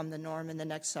become the norm in the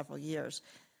next several years.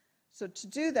 So to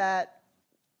do that,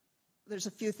 there's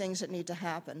a few things that need to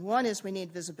happen. One is we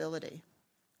need visibility.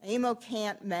 AEMO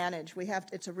can't manage.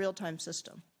 It's a real-time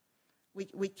system.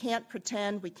 We can't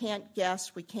pretend, we can't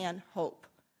guess, we can't hope.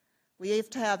 We have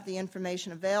to have the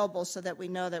information available so that we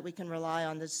know that we can rely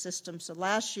on this system. So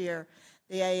last year,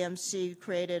 the AEMC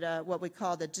created what we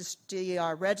call the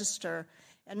DER register,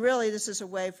 and really this is a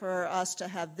way for us to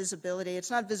have visibility.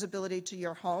 It's not visibility to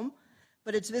your home,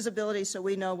 but it's visibility so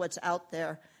we know what's out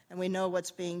there, and we know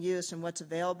what's being used and what's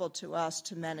available to us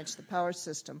to manage the power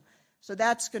system. So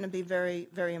that's going to be very,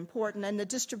 very important. And the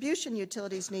distribution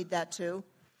utilities need that too,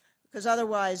 because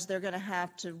otherwise they're going to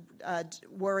have to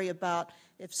worry about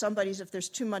if there's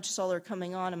too much solar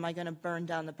coming on, am I going to burn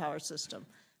down the power system?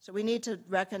 So we need to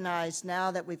recognize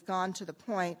now that we've gone to the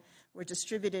point where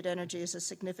distributed energy is a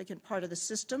significant part of the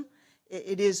system.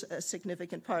 It is a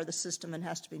significant part of the system and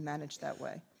has to be managed that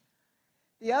way.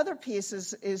 The other piece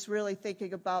is really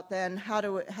thinking about then how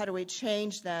do we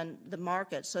change then the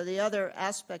market. So the other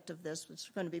aspect of this, which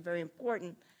is going to be very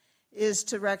important, is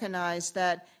to recognize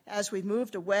that as we've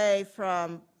moved away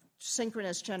from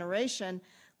synchronous generation,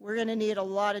 we're going to need a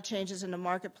lot of changes in the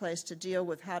marketplace to deal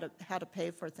with how to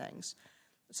pay for things.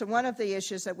 So one of the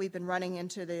issues that we've been running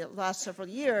into the last several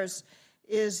years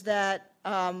is that,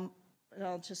 and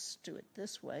I'll just do it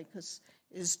this way,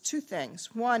 is two things.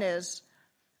 One is,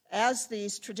 as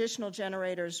these traditional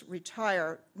generators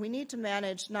retire, we need to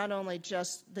manage not only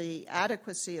just the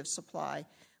adequacy of supply,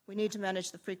 we need to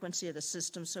manage the frequency of the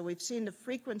system. So we've seen the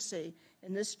frequency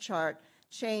in this chart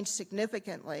change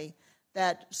significantly.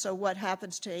 So what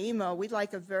happens to AEMO, we'd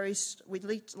like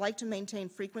to maintain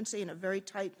frequency in a very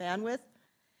tight bandwidth.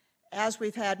 As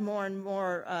we've had more and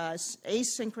more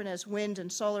asynchronous wind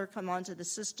and solar come onto the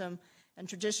system and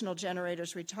traditional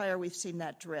generators retire, we've seen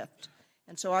that drift.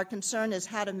 And so our concern is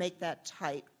how to make that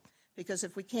tight, because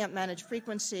if we can't manage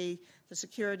frequency, the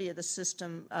security of the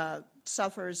system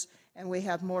suffers, and we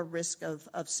have more risk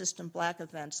of system black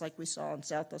events like we saw in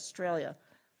South Australia.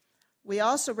 We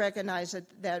also recognize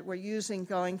that we're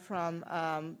going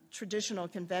from traditional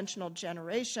conventional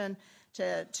generation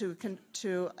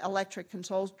to electric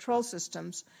control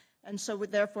systems, and so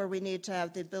therefore we need to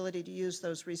have the ability to use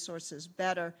those resources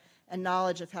better and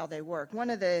knowledge of how they work. One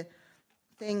of the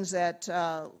things that,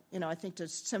 I think to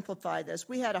simplify this,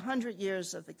 we had 100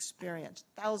 years of experience,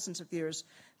 thousands of years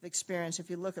of experience, if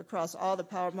you look across all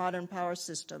the modern power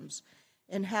systems,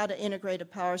 in how to integrate a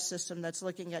power system that's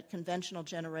looking at conventional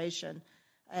generation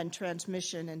and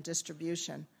transmission and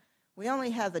distribution. We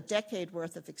only have a decade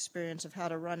worth of experience of how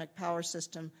to run a power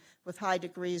system with high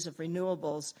degrees of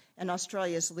renewables, and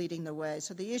Australia is leading the way.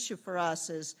 So the issue for us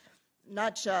is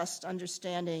not just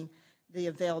understanding the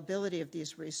availability of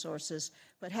these resources,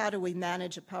 but how do we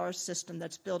manage a power system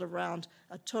that's built around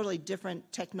a totally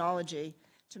different technology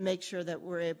to make sure that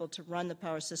we're able to run the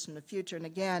power system in the future. And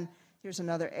again, here's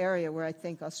another area where I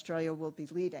think Australia will be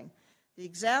leading. The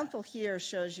example here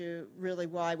shows you really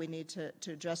why we need to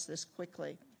address this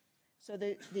quickly. So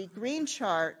the green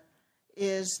chart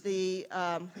is the,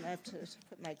 I have to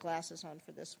put my glasses on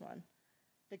for this one.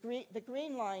 The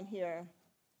green line here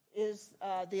is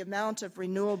the amount of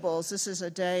renewables. This is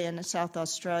a day in South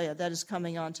Australia that is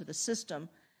coming onto the system.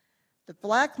 The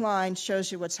black line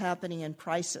shows you what's happening in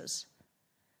prices.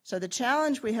 So the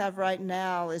challenge we have right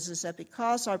now is that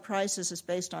because our prices is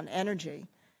based on energy,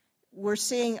 we're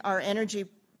seeing our energy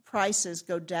prices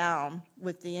go down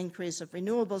with the increase of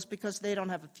renewables because they don't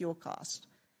have a fuel cost.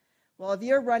 Well, if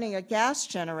you're running a gas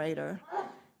generator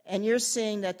and you're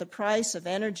seeing that the price of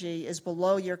energy is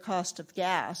below your cost of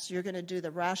gas, you're going to do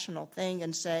the rational thing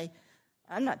and say,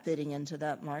 I'm not bidding into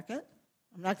that market.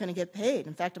 I'm not going to get paid.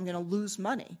 In fact, I'm going to lose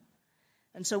money.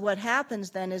 And so what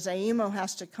happens then is AEMO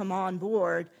has to come on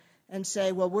board and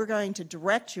say, well, we're going to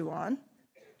direct you on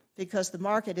because the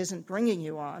market isn't bringing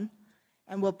you on,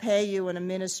 and we'll pay you an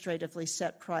administratively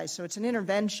set price. So it's an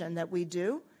intervention that we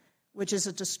do, which is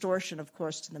a distortion, of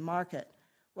course, to the market.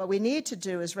 What we need to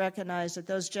do is recognize that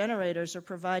those generators are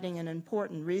providing an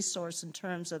important resource in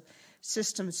terms of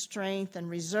system strength and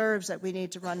reserves that we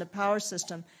need to run the power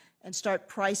system and start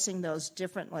pricing those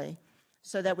differently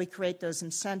so that we create those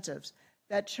incentives.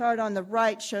 That chart on the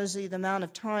right shows you the amount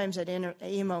of times that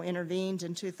AEMO intervened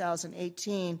in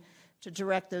 2018 to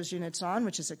direct those units on,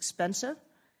 which is expensive,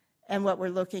 and what we're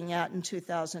looking at in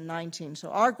 2019.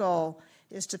 So our goal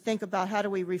is to think about how do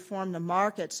we reform the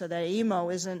market so that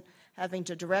AEMO isn't having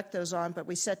to direct those on, but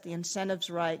we set the incentives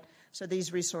right so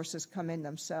these resources come in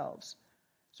themselves.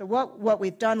 So what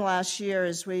we've done last year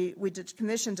is we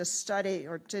commissioned a study,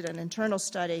 or did an internal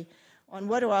study, on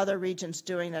what are other regions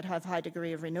doing that have high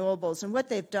degree of renewables. And what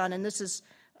they've done, and this is,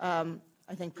 I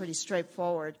think, pretty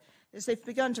straightforward, is they've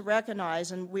begun to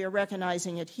recognize, and we are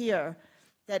recognizing it here,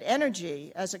 that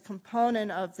energy as a component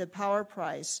of the power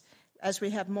price, as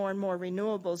we have more and more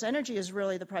renewables, energy is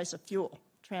really the price of fuel,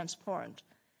 transparent.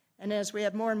 And as we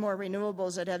have more and more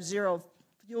renewables that have zero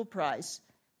fuel price,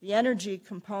 the energy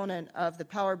component of the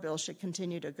power bill should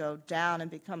continue to go down and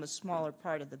become a smaller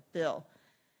part of the bill.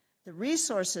 The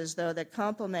resources, though, that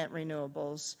complement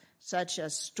renewables, such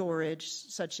as storage,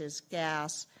 such as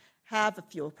gas, have a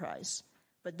fuel price.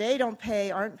 But they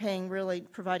aren't paying really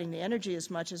providing the energy as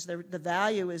much as the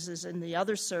value is in the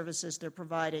other services they're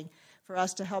providing for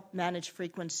us to help manage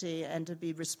frequency and to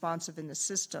be responsive in the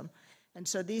system. And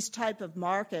so these type of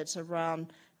markets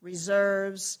around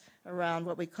reserves, around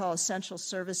what we call essential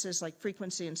services like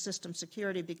frequency and system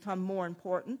security become more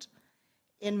important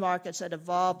in markets that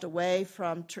evolved away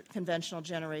from conventional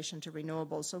generation to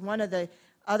renewables. So one of the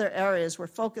other areas we're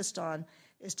focused on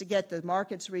is to get the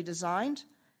markets redesigned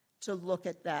to look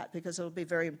at that, because it will be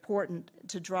very important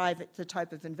to drive the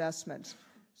type of investments.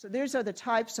 So these are the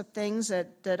types of things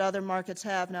that other markets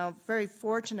have. Now, very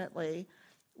fortunately,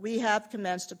 we have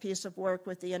commenced a piece of work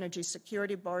with the Energy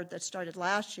Security Board that started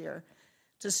last year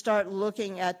to start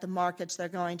looking at the markets that are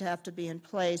going to have to be in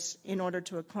place in order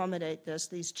to accommodate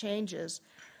these changes.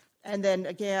 And then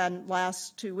again,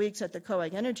 last 2 weeks at the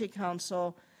COAG Energy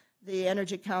Council, the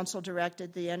Energy Council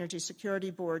directed the Energy Security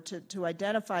Board to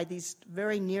identify these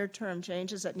very near-term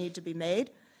changes that need to be made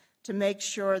to make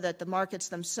sure that the markets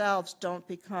themselves don't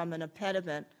become an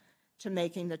impediment to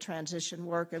making the transition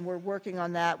work. And we're working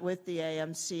on that with the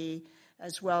AMC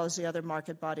as well as the other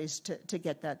market bodies to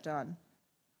get that done.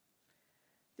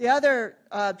 The other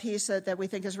piece that we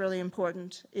think is really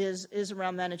important is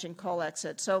around managing coal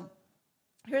exit. So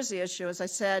here's the issue. As I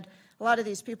said, a lot of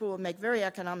these people will make very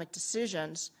economic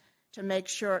decisions to make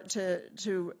sure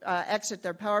to exit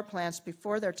their power plants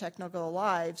before their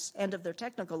end of their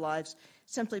technical lives,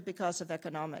 simply because of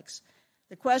economics.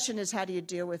 The question is, how do you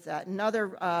deal with that? In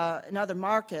other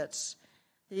markets,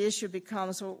 the issue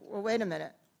becomes, well, wait a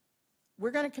minute.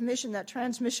 We're going to commission that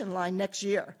transmission line next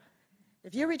year.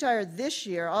 If you retire this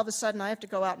year, all of a sudden I have to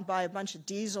go out and buy a bunch of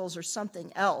diesels or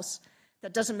something else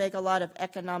that doesn't make a lot of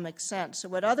economic sense. So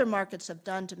what other markets have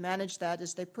done to manage that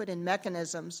is they put in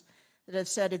mechanisms that have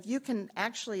said if you can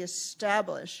actually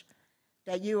establish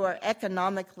that you are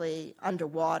economically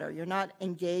underwater, you're not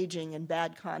engaging in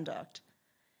bad conduct,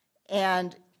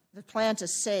 and the plant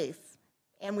is safe,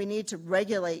 and we need to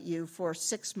regulate you for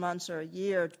 6 months or a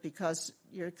year because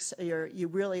you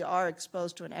really are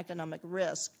exposed to an economic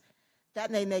risk,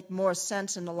 that may make more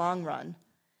sense in the long run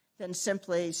than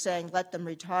simply saying let them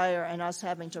retire and us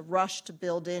having to rush to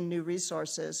build in new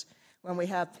resources when we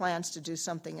have plans to do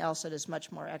something else that is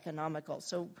much more economical.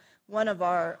 So one of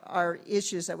our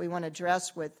issues that we want to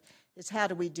address with is how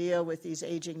do we deal with these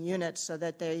aging units so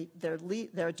that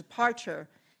their departure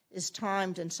is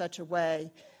timed in such a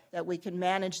way that we can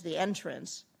manage the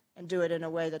entrance and do it in a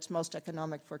way that's most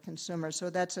economic for consumers. So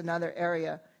that's another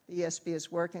area the ESB is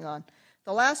working on.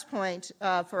 The last point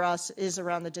for us is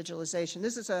around the digitalization.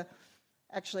 This is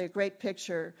actually a great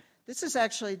picture. This is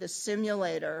actually the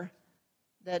simulator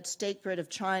that State Grid of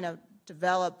China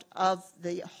developed of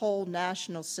the whole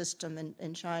national system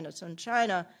in China. So in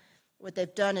China, what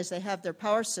they've done is they have their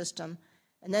power system,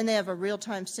 and then they have a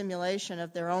real-time simulation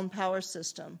of their own power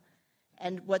system.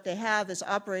 And what they have is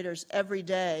operators every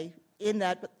day in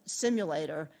that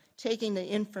simulator taking the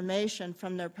information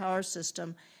from their power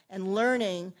system and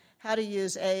learning how to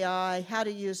use AI, how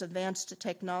to use advanced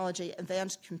technology,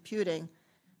 advanced computing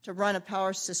to run a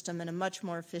power system in a much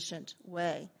more efficient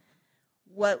way.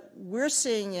 What we're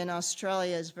seeing in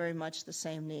Australia is very much the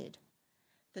same need.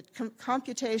 The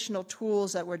computational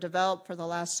tools that were developed for the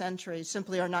last century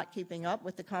simply are not keeping up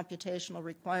with the computational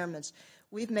requirements.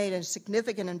 We've made a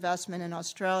significant investment in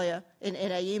Australia, in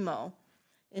AEMO,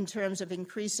 in terms of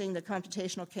increasing the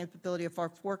computational capability of our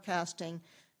forecasting,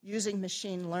 using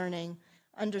machine learning,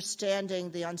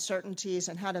 understanding the uncertainties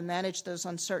and how to manage those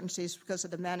uncertainties because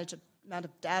of the amount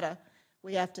of data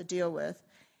we have to deal with.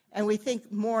 And we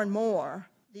think more and more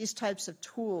these types of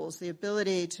tools, the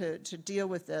ability to deal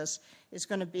with this, is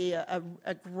going to be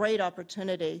a great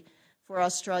opportunity for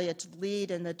Australia to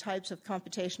lead in the types of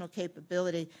computational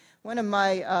capability. One of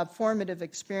my formative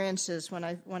experiences when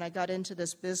I got into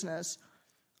this business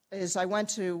is I went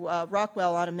to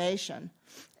Rockwell Automation,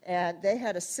 and they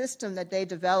had a system that they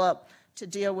developed to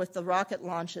deal with the rocket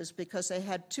launches because they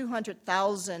had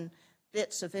 200,000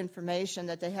 bits of information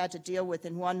that they had to deal with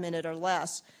in 1 minute or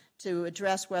less to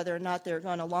address whether or not they were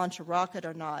going to launch a rocket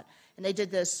or not. And they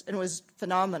did this, and it was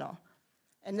phenomenal.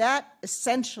 And that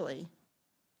essentially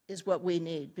is what we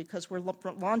need, because we're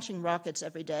launching rockets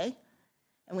every day,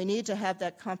 and we need to have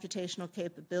that computational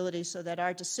capability so that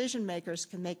our decision makers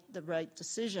can make the right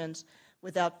decisions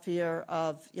without fear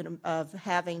of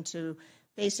having to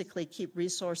basically keep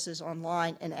resources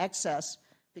online in excess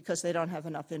because they don't have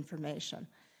enough information.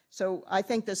 So I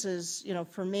think this is,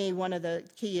 for me, one of the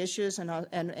key issues, and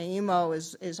AEMO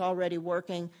is already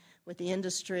working with the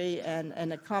industry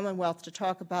and the Commonwealth to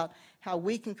talk about how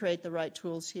we can create the right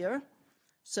tools here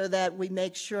so that we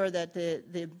make sure that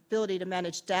the ability to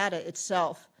manage data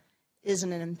itself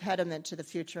isn't an impediment to the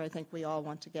future I think we all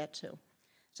want to get to.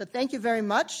 So thank you very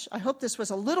much. I hope this was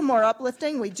a little more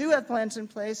uplifting. We do have plans in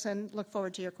place and look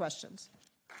forward to your questions.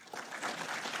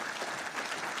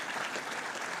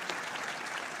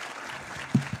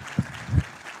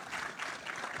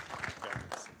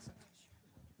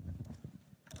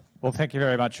 Well, thank you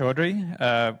very much, Audrey.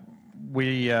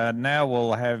 We now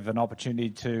will have an opportunity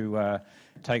to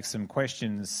take some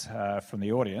questions from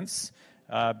the audience.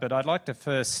 But I'd like to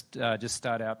first just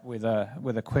start out with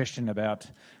a question about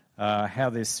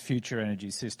how this future energy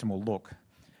system will look.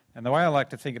 And the way I like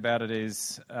to think about it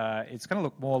is it's going to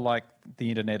look more like the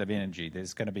Internet of Energy.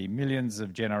 There's going to be millions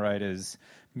of generators,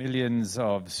 millions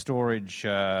of storage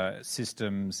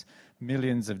systems,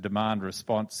 millions of demand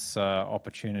response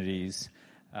opportunities,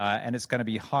 and it's going to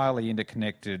be highly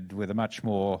interconnected with a much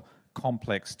more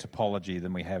complex topology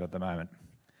than we have at the moment.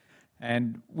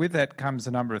 And with that comes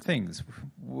a number of things.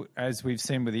 As we've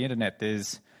seen with the internet,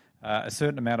 there's a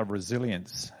certain amount of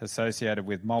resilience associated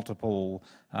with multiple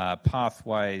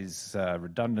pathways,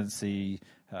 redundancy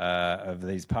of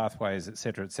these pathways, et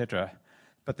cetera,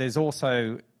 but there's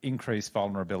also increased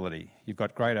vulnerability. You've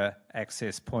got greater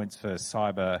access points for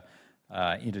cyber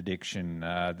interdiction.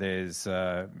 There's,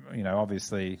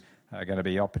 obviously going to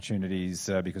be opportunities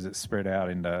because it's spread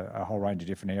out into a whole range of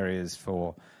different areas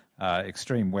for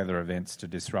extreme weather events to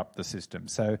disrupt the system.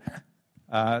 So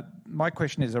my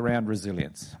question is around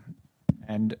resilience.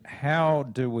 And how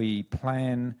do we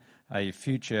plan a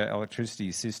future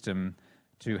electricity system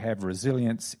to have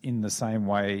resilience in the same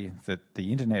way that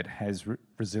the internet has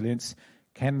resilience?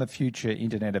 Can the future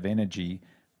Internet of Energy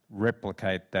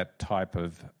replicate that type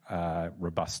of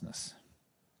robustness?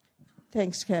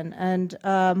 Thanks, Ken. And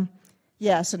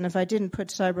yes, and if I didn't put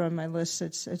cyber on my list,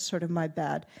 it's sort of my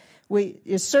bad.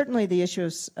 Certainly the issue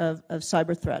of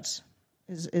cyber threats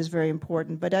is very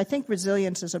important, but I think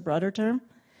resilience is a broader term.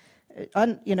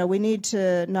 We need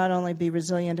to not only be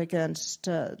resilient against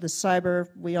the cyber,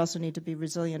 we also need to be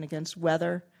resilient against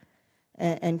weather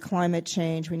and climate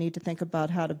change. We need to think about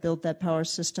how to build that power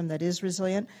system that is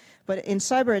resilient. But in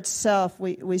cyber itself,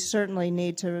 we certainly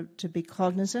need to be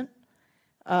cognizant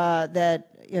that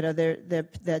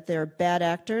there are bad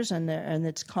actors and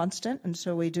it's constant. And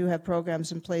so we do have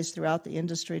programs in place throughout the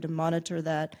industry to monitor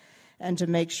that and to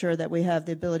make sure that we have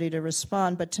the ability to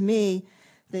respond. But to me,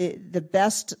 the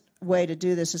best way to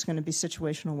do this is going to be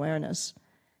situational awareness.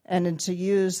 and then to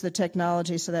use the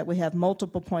technology so that we have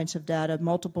multiple points of data,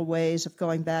 multiple ways of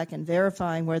going back and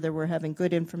verifying whether we're having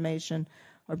good information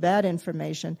or bad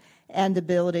information, and the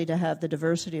ability to have the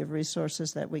diversity of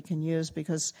resources that we can use,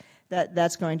 because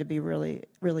that's going to be really,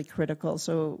 really critical.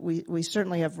 So we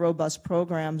certainly have robust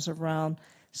programs around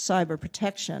cyber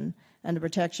protection and the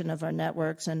protection of our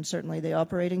networks and certainly the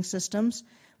operating systems,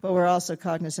 but we're also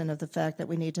cognizant of the fact that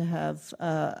we need to have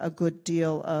a good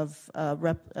deal of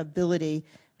ability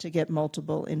to get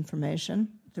multiple information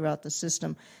throughout the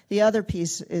system. The other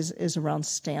piece is around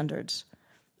standards.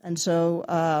 And so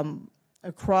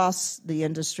across the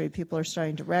industry, people are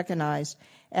starting to recognize,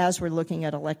 as we're looking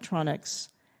at electronics,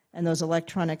 and those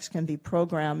electronics can be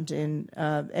programmed in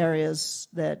areas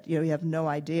that you have no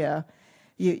idea,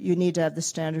 you need to have the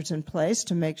standards in place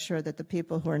to make sure that the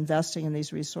people who are investing in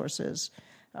these resources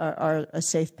are a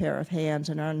safe pair of hands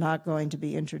and are not going to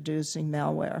be introducing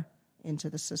malware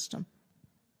into the system.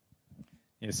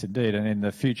 Yes, indeed. And in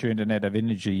the future Internet of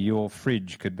Energy, your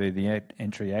fridge could be the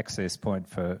entry access point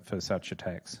for such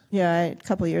attacks. Yeah, a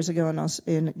couple of years ago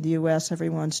in the U.S.,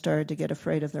 everyone started to get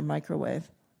afraid of their microwave.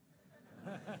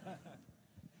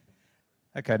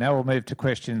 Okay, now we'll move to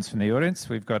questions from the audience.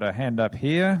 We've got a hand up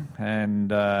here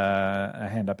and a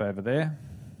hand up over there.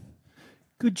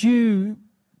 Could you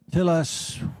tell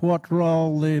us what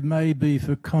role there may be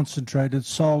for concentrated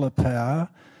solar power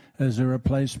as a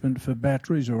replacement for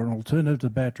batteries or an alternative to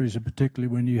batteries, and particularly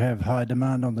when you have high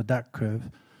demand on the duck curve?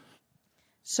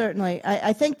 Certainly.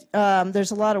 I think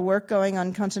there's a lot of work going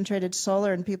on concentrated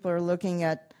solar, and people are looking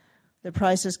at the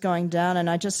prices going down. And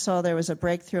I just saw there was a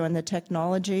breakthrough in the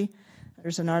technology.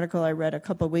 There's an article I read a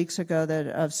couple of weeks ago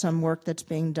of some work that's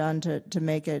being done to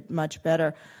make it much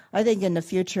better. I think in the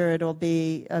future it'll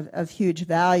be of huge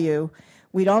value.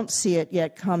 We don't see it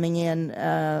yet coming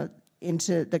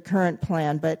into the current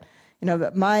plan, but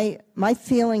my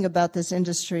feeling about this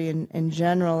industry in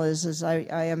general is I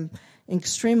am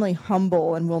extremely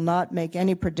humble and will not make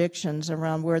any predictions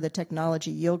around where the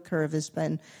technology yield curve has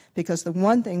been, because the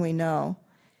one thing we know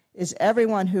is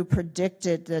everyone who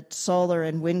predicted that solar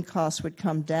and wind costs would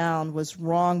come down was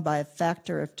wrong by a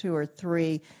factor of 2 or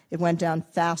 3. It went down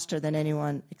faster than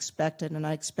anyone expected, and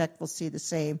I expect we'll see the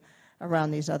same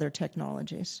around these other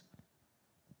technologies.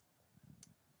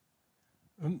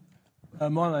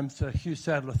 My name's Hugh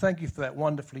Sadler. Thank you for that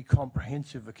wonderfully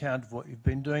comprehensive account of what you've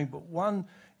been doing. But one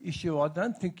issue I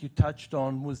don't think you touched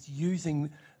on was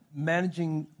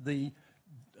managing the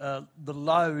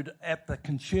load at the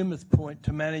consumer's point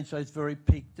to manage those very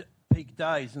peak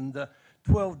days. And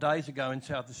 12 days ago in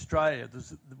South Australia, there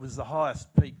was the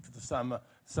highest peak for the summer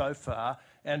so far,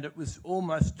 and it was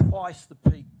almost twice the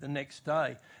peak the next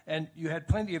day. And you had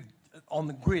plenty of, on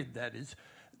the grid that is,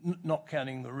 not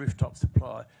counting the rooftop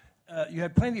supply, you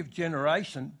had plenty of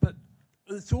generation, but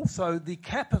it's also the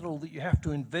capital that you have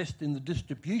to invest in the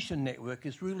distribution network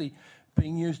is really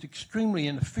being used extremely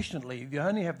inefficiently. You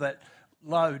only have that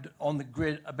load on the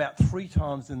grid about 3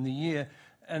 times in the year,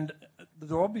 and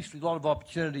there are obviously a lot of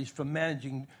opportunities for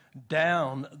managing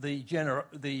down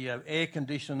the air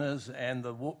conditioners and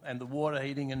the water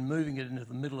heating and moving it into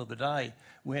the middle of the day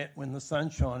when the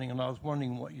sun's shining, and I was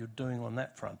wondering what you're doing on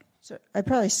that front. So I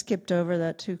probably skipped over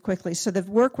that too quickly. So the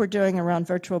work we're doing around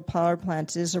virtual power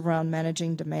plants is around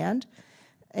managing demand.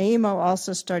 AEMO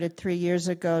also started 3 years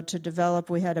ago to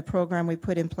develop. We had a program we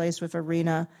put in place with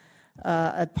ARENA,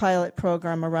 a pilot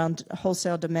program around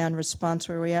wholesale demand response,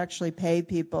 where we actually pay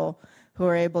people who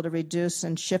are able to reduce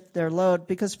and shift their load.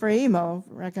 Because for AEMO,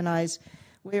 recognize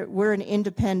we're an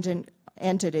independent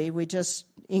entity.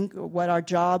 What our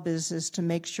job is to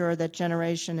make sure that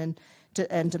generation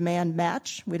and demand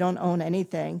match. We don't own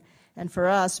anything. And for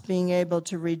us, being able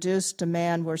to reduce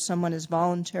demand where someone is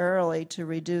voluntarily to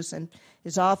reduce and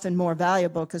is often more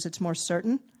valuable because it's more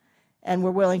certain, and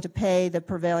we're willing to pay the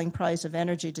prevailing price of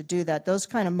energy to do that. Those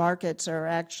kind of markets are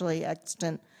actually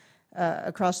extant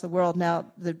across the world.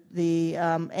 Now, the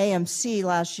AMC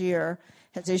last year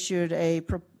has issued a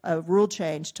rule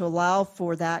change to allow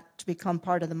for that to become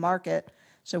part of the market.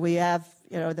 So we have,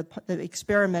 the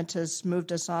experiment has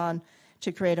moved us on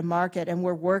to create a market, and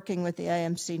we're working with the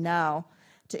AMC now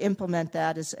to implement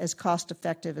that as cost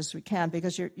effective as we can,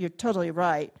 because you're totally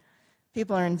right.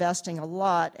 People are investing a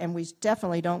lot, and we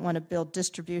definitely don't want to build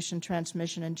distribution,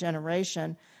 transmission, and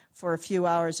generation for a few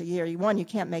hours a year. One, you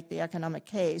can't make the economic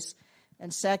case,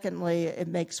 and secondly, it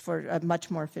makes for a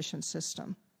much more efficient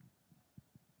system.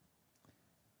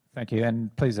 Thank you,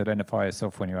 and please identify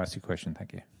yourself when you ask your question.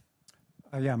 Thank you.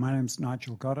 My name's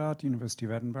Nigel Goddard, University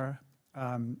of Edinburgh.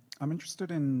 I'm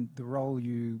interested in the role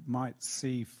you might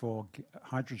see for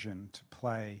hydrogen to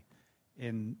play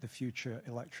in the future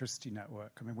electricity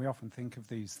network? I mean, we often think of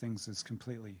these things as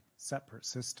completely separate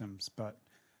systems, but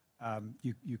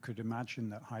you could imagine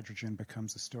that hydrogen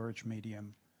becomes a storage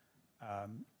medium.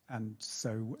 And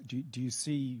so do you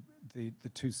see the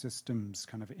two systems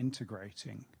kind of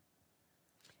integrating?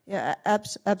 Yeah,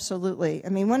 absolutely. I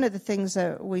mean, one of the things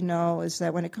that we know is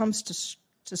that when it comes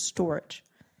to storage,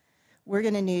 we're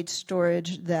going to need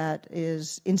storage that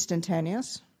is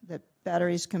instantaneous, that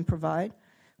batteries can provide.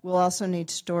 We'll also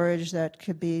need storage that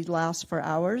could last for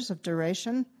hours of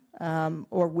duration,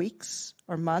 or weeks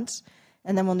or months,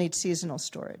 and then we'll need seasonal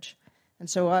storage. And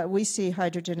so we see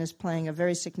hydrogen as playing a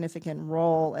very significant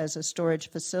role as a storage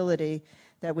facility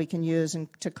that we can use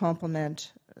to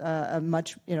complement a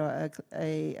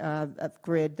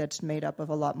grid that's made up of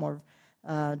a lot more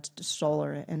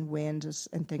solar and wind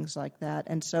and things like that.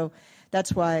 And so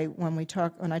that's why when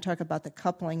I talk about the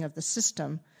coupling of the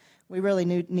system, we really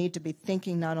need to be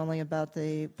thinking not only about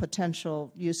the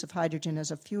potential use of hydrogen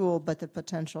as a fuel, but the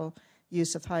potential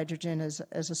use of hydrogen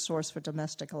as a source for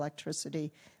domestic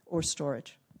electricity or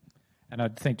storage. And I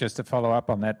think just to follow up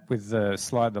on that, with the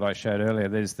slide that I showed earlier,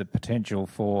 there's the potential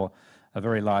for a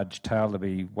very large tail to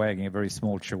be wagging a very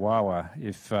small chihuahua.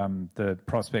 If the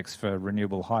prospects for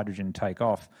renewable hydrogen take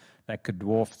off, that could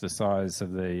dwarf the size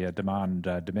of the demand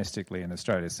domestically in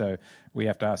Australia. So we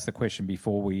have to ask the question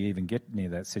before we even get near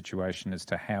that situation as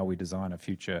to how we design a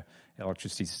future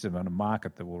electricity system and a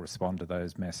market that will respond to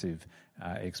those massive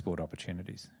export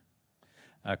opportunities.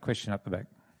 Question up the back.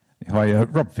 Hi,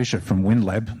 Rob Fisher from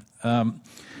WindLab.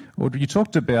 Audrey, you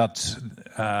talked about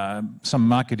some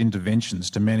market interventions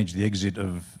to manage the exit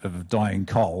of dying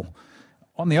coal.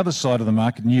 On the other side of the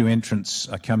market, new entrants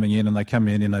are coming in, and they come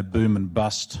in a boom and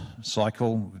bust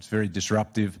cycle. It's very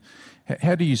disruptive.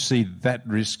 How do you see that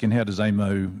risk, and how does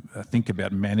AEMO think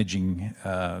about managing,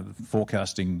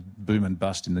 forecasting boom and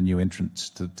bust in the new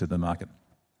entrants to the market?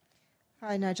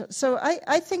 Hi, Nigel. So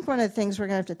I think one of the things we're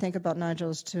going to have to think about, Nigel,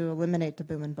 is to eliminate the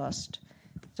boom and bust.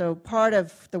 So part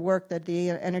of the work that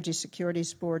the Energy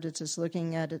Securities Board is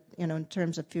looking at, in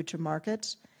terms of future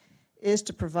markets, is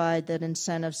to provide that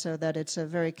incentive so that it's a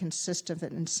very consistent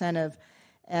incentive.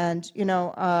 And,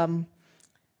 Warren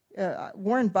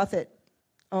Buffett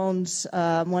owns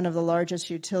one of the largest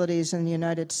utilities in the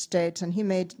United States, and he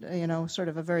made, sort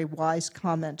of a very wise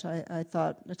comment, I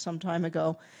thought, some time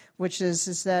ago, which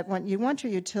is that when you want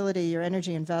your utility, your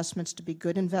energy investments to be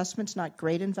good investments, not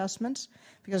great investments,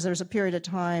 because there was a period of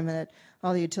time that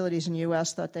all the utilities in the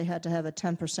U.S. thought they had to have a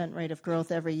 10% rate of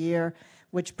growth every year,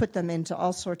 which put them into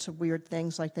all sorts of weird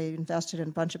things, like they invested in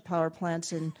a bunch of power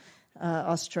plants in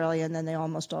Australia, and then they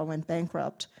almost all went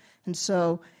bankrupt. And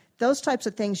so those types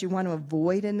of things you want to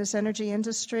avoid in this energy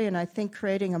industry, and I think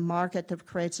creating a market that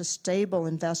creates a stable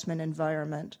investment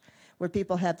environment where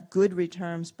people have good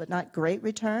returns but not great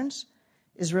returns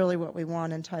is really what we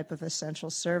want in type of essential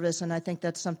service, and I think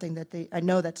that's something that I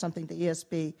know that's something the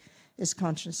ESB is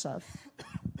conscious of.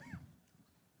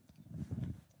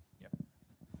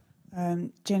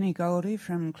 Jenny Goldie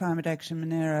from Climate Action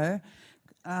Monero.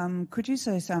 Could you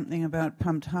say something about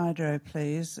pumped hydro,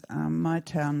 please? My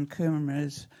town, Coomera,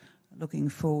 is looking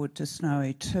forward to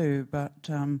Snowy too, but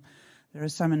there are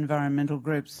some environmental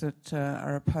groups that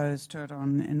are opposed to it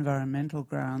on environmental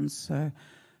grounds. So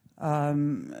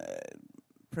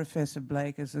Professor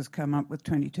Blakers has come up with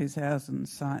 22,000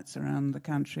 sites around the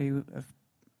country of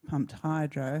pumped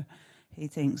hydro. He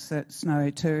thinks that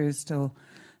Snowy 2 is still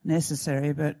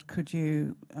necessary, but could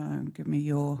you give me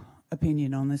your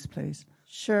opinion on this, please?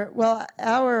 Sure. Well,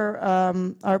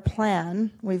 our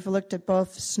plan, we've looked at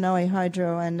both Snowy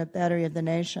Hydro and the Battery of the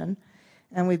Nation,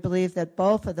 and we believe that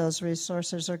both of those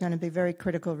resources are going to be very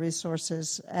critical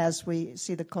resources as we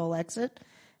see the coal exit,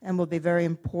 and will be very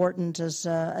important as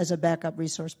a backup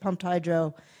resource. Pumped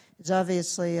hydro is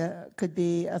obviously could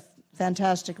be a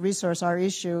fantastic resource. Our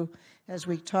issue, as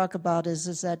we talk about,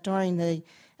 is that during the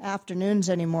afternoons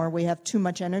anymore, we have too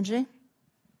much energy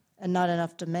and not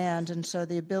enough demand, and so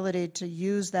the ability to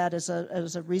use that as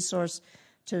a resource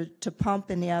to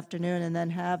pump in the afternoon and then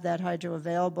have that hydro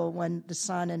available when the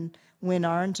sun and wind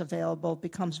aren't available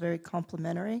becomes very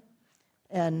complementary,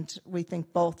 and we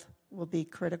think both will be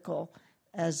critical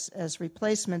as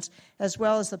replacements, as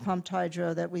well as the pumped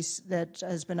hydro that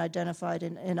has been identified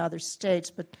in other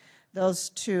states. But those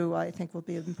two, I think, will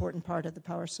be an important part of the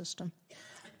power system.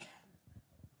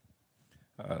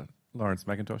 Lawrence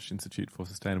McIntosh, Institute for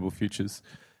Sustainable Futures.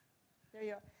 There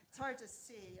you are. hard to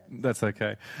see. That's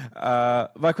okay.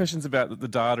 My question's about the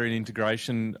data and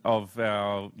integration of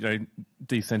our,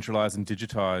 decentralised and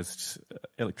digitised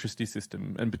electricity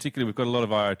system. And particularly, we've got a lot of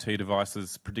IoT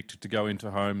devices predicted to go into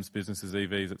homes, businesses,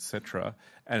 EVs, etc.,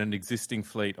 and an existing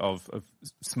fleet of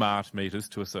smart meters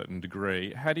to a certain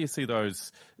degree. How do you see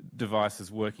those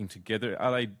devices working together?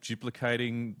 Are they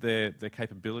duplicating their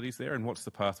capabilities there? And what's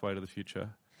the pathway to the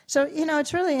future? So,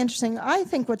 it's really interesting. I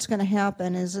think what's going to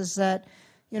happen is that,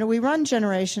 we run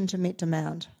generation to meet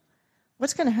demand.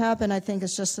 What's going to happen, I think,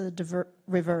 is just the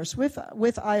reverse. With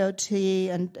IoT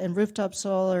and rooftop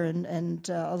solar and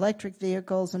electric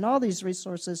vehicles and all these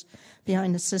resources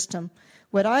behind the system,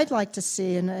 what I'd like to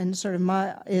see and sort of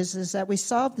is that we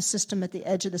solve the system at the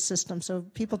edge of the system. So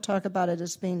people talk about it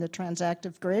as being the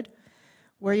transactive grid,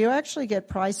 where you actually get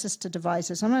prices to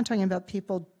devices. I'm not talking about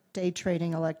people day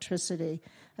trading electricity.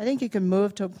 I think you can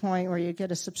move to a point where you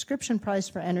get a subscription price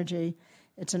for energy.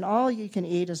 It's an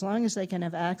all-you-can-eat as long as they can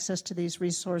have access to these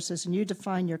resources, and you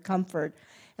define your comfort,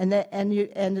 and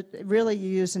really you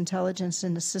use intelligence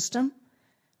in the system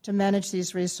to manage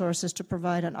these resources to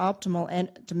provide an optimal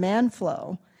demand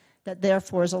flow that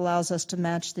therefore allows us to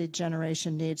match the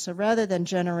generation needs. So rather than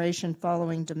generation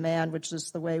following demand, which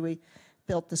is the way we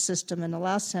built the system in the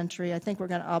last century, I think we're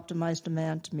going to optimize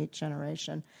demand to meet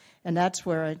generation. And that's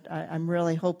where I'm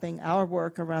really hoping our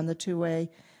work around the two-way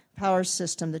power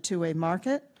system, the two-way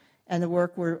market, and the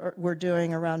work we're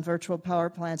doing around virtual power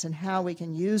plants and how we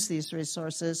can use these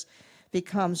resources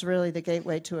becomes really the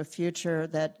gateway to a future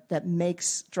that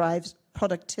drives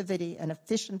productivity and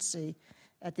efficiency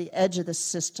at the edge of the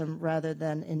system rather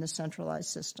than in the centralized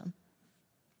system.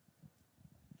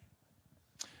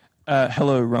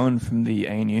 Hello, Rowan from the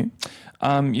ANU.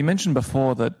 You mentioned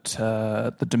before that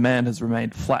the demand has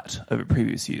remained flat over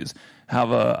previous years.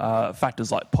 However,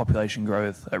 factors like population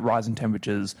growth, rising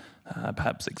temperatures,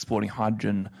 perhaps exporting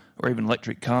hydrogen, or even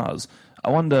electric cars, I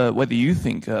wonder whether you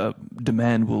think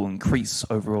demand will increase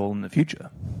overall in the future.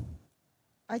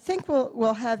 I think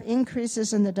we'll have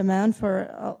increases in the demand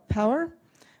for power,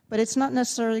 but it's not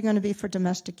necessarily going to be for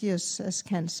domestic use, as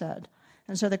Ken said.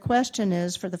 And so the question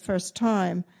is, for the first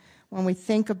time, when we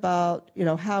think about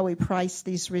how we price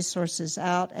these resources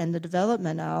out and the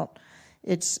development out,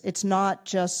 it's not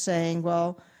just saying,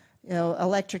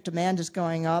 electric demand is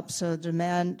going up, so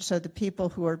the people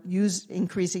who are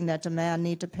increasing that demand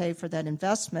need to pay for that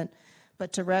investment,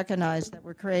 but to recognize that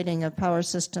we're creating a power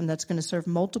system that's going to serve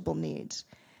multiple needs.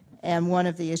 And one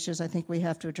of the issues I think we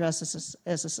have to address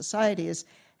as a society is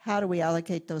how do we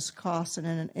allocate those costs in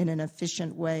an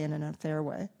efficient way and in a fair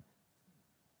way.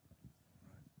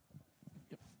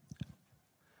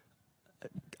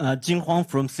 Jin Huang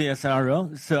from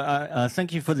CSIRO. So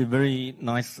thank you for the very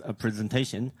nice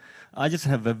presentation. I just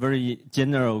have a very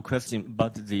general question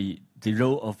about the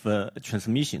role of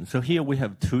transmission. So here we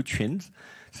have two trends.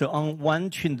 So on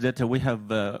one trend that we have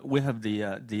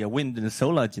the wind and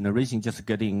solar generation just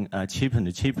getting cheaper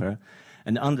and cheaper,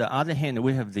 and on the other hand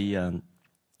we have the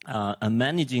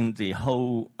managing the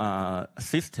whole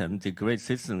system, the grid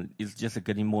system is just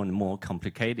getting more and more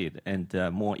complicated and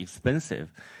more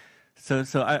expensive. So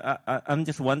I'm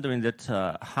just wondering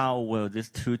that how will these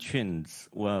two trends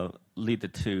will lead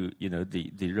to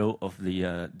the role of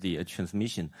the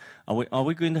transmission? Are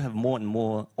we going to have more and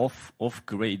more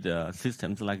off-grid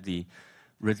systems like the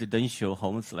residential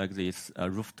homes, like this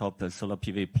rooftop solar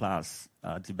PV plus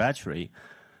the battery,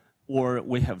 or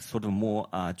we have sort of more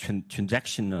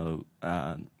transactional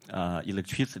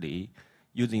electricity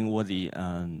using all the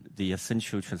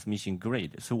essential transmission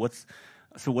grid?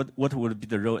 So what would be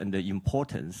the role and the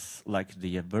importance, like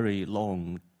the very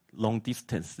long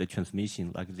distance, the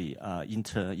transmission, like the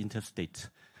interstate,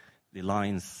 the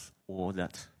lines, all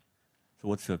that? So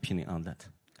what's your opinion on that?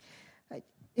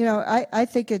 I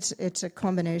think it's a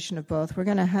combination of both. We're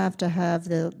going to have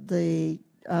the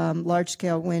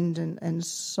large-scale wind and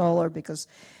solar because,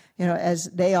 as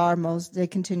they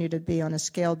continue to be on a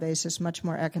scale basis much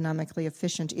more economically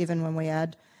efficient, even when we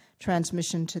add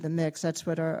transmission to the mix. That's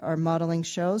what our modeling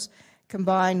shows,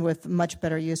 combined with much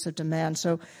better use of demand.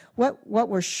 So what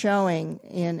we're showing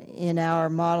in our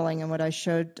modeling and what I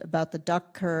showed about the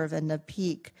duck curve and the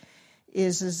peak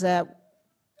is that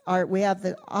we have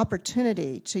the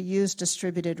opportunity to use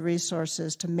distributed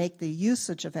resources to make the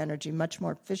usage of energy much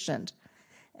more efficient.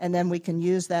 And then we can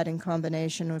use that in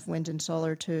combination with wind and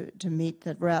solar to meet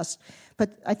the rest.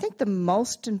 But I think the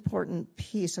most important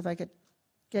piece, if I could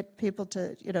get people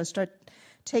to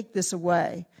take this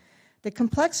away. The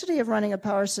complexity of running a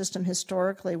power system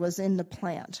historically was in the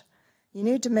plant. You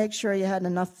need to make sure you had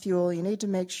enough fuel. You need to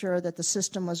make sure that the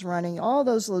system was running. All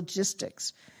those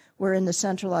logistics were in the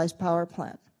centralized power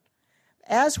plant.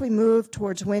 as we move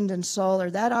towards wind and solar,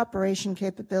 that operation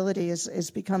capability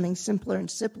is becoming simpler and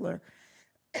simpler.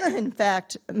 In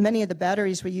fact, many of the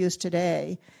batteries we use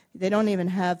today, they don't even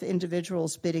have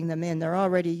individuals bidding them in. They're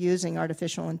already using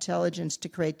artificial intelligence to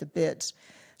create the bids.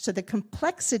 So the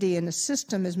complexity in the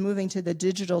system is moving to the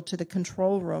digital, to the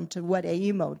control room, to what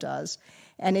AEMO does.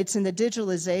 And it's in the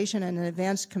digitalization and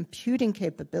advanced computing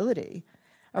capability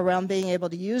around being able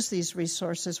to use these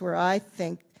resources where I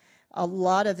think a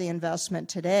lot of the investment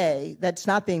today that's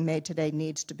not being made today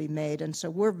needs to be made. And so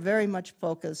we're very much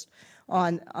focused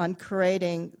on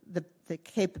creating the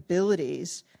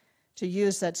capabilities to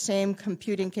use that same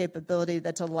computing capability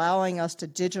that's allowing us to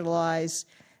digitalize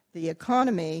the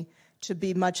economy to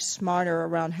be much smarter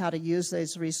around how to use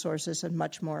those resources and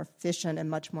much more efficient and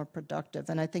much more productive.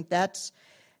 And I think that's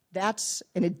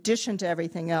in addition to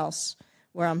everything else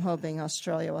where I'm hoping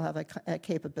Australia will have a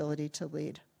capability to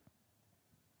lead.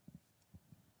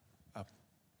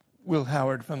 Will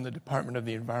Howard from the Department of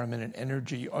the Environment and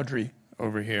Energy. Audrey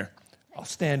over here. I'll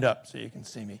stand up so you can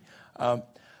see me.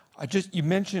 You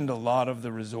mentioned a lot of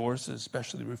the resources,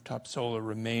 especially rooftop solar,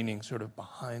 remaining sort of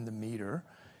behind the meter.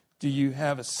 Do you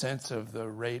have a sense of the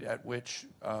rate at which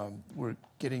we're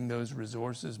getting those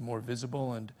resources more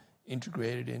visible and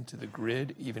integrated into the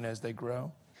grid, even as they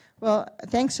grow? Well,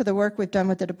 thanks to the work we've done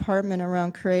with the department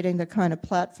around creating the kind of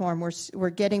platform, we're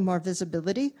getting more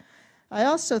visibility. I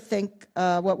also think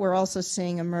what we're also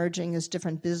seeing emerging is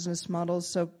different business models.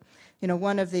 So,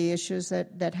 one of the issues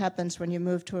that happens when you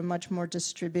move to a much more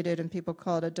distributed, and people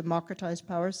call it a democratized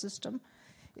power system,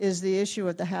 is the issue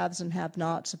of the haves and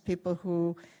have-nots, of people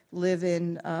who live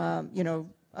in,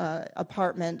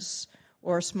 apartments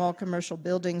or small commercial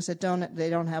buildings that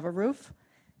don't have a roof.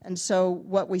 And so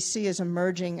what we see as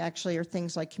emerging actually are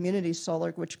things like community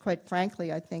solar, which quite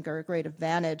frankly I think are a great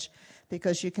advantage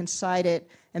because you can site it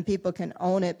and people can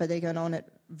own it, but they can own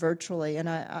it virtually.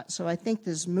 And so I think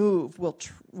this move will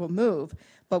move,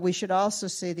 but we should also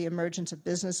see the emergence of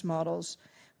business models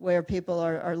where people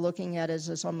are looking at it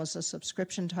as almost a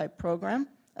subscription type program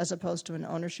as opposed to an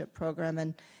ownership program.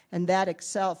 And that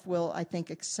itself will, I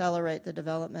think, accelerate the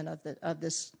development of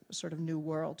this sort of new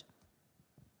world.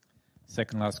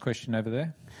 Second last question over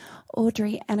there.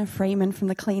 Audrey, Anna Freeman from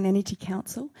the Clean Energy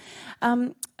Council.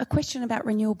 A question about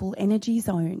renewable energy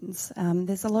zones.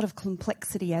 There's a lot of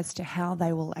complexity as to how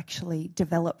they will actually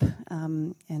develop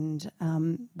and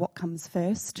what comes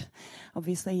first.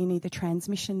 Obviously, you need the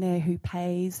transmission there, who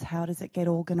pays, how does it get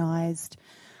organised.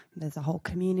 There's a whole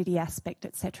community aspect,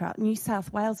 etc. New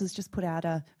South Wales has just put out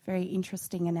a very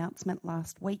interesting announcement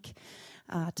last week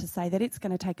to say that it's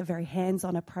going to take a very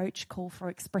hands-on approach, call for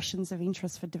expressions of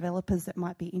interest for developers that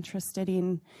might be interested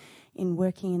in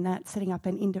working in that, setting up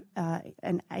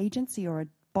an agency or a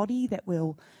body that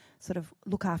will sort of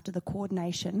look after the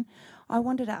coordination. I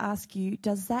wanted to ask you,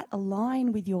 does that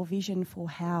align with your vision for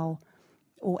how,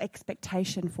 or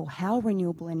expectation for how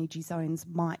renewable energy zones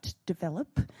might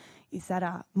develop? Is that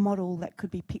a model that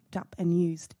could be picked up and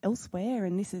used elsewhere?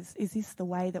 And is this the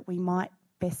way that we might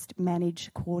best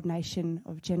manage coordination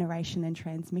of generation and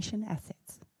transmission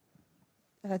assets?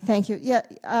 Thank you. Yeah,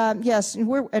 yes,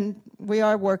 we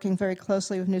are working very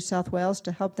closely with New South Wales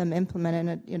to help them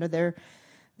implement it.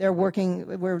 They're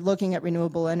working. We're looking at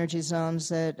renewable energy zones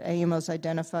that AEMO's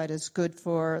identified as good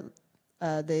for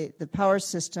the power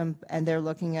system, and they're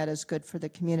looking at as good for the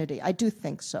community. I do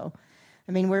think so.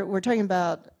 I mean, we're talking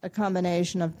about a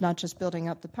combination of not just building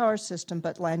up the power system,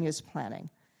 but land use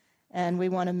planning. And we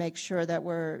want to make sure that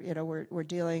we're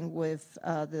dealing with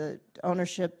the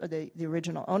ownership, the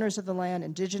original owners of the land,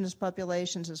 indigenous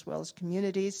populations, as well as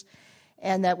communities,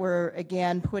 and that we're,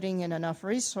 again, putting in enough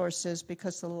resources,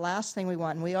 because the last thing we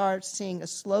want, and we are seeing a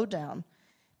slowdown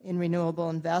in renewable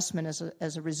investment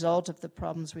as a result of the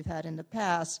problems we've had in the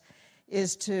past,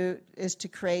 is to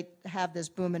have this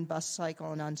boom and bust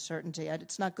cycle and uncertainty.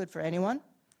 It's not good for anyone.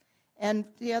 And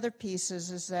the other piece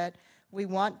is that we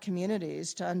want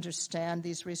communities to understand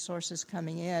these resources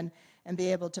coming in and be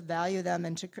able to value them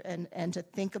and to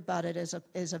think about it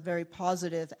as a very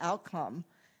positive outcome,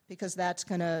 because that's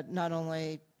going to not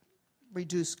only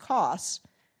reduce costs,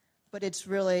 but it's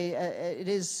really it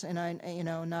is, and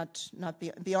not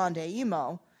beyond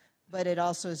AEMO, but it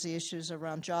also is the issues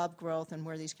around job growth and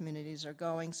where these communities are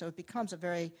going. So it becomes a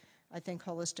very, I think,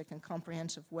 holistic and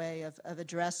comprehensive way of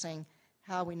addressing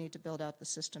how we need to build out the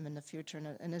system in the future,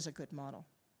 and is a good model.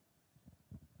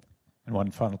 And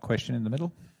one final question in the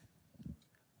middle.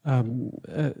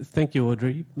 Thank you,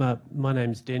 Audrey. My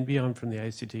name's Denby. I'm from the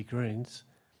ACT Greens.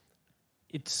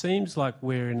 It seems like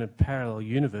we're in a parallel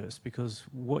universe, because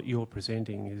what you're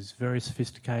presenting is very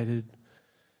sophisticated.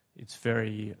 It's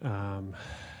very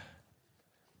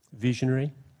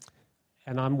visionary.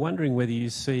 And I'm wondering whether you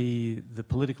see the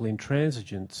political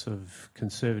intransigence of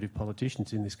conservative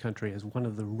politicians in this country as one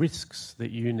of the risks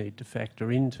that you need to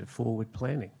factor into forward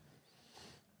planning.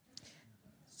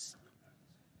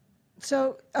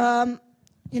 So,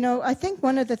 I think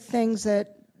one of the things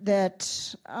that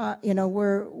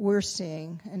we're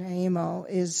seeing in AEMO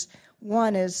is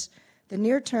the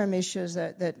near-term issues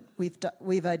that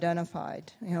we've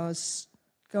identified. Is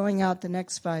going out the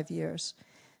next 5 years.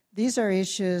 These are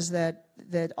issues that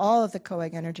all of the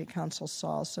COAG Energy Councils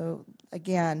saw. So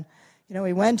again,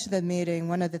 we went to the meeting.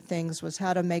 One of the things was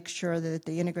how to make sure that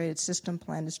the integrated system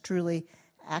plan is truly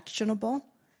actionable.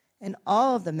 And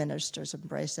all of the ministers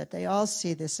embrace that. They all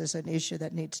see this as an issue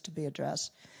that needs to be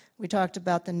addressed. We talked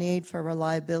about the need for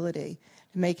reliability,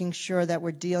 making sure that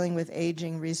we're dealing with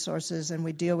aging resources and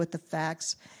we deal with the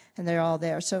facts, and they're all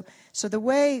there. So the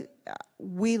way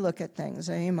we look at things,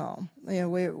 AEMO,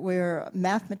 we're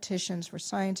mathematicians, we're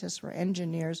scientists, we're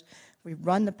engineers, we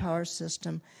run the power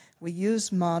system, we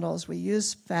use models, we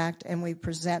use fact, and we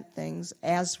present things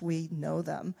as we know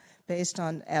them, based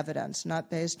on evidence, not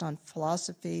based on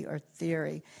philosophy or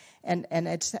theory. And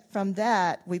it's from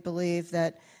that we believe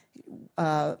that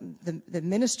the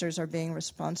ministers are being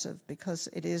responsive because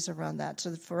it is around that.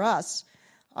 So for us,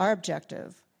 our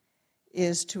objective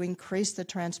is to increase the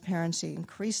transparency,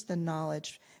 increase the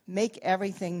knowledge, make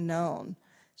everything known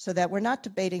so that we're not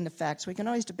debating the facts. We can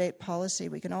always debate policy,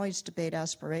 we can always debate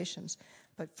aspirations,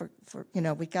 but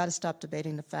we've got to stop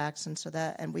debating the facts,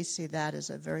 and we see that as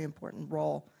a very important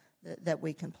role that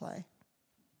we can play.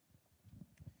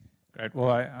 Great.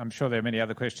 Well, I'm sure there are many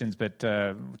other questions, but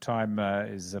time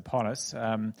is upon us.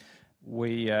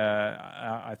 We,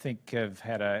 I think, have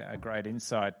had a great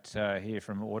insight here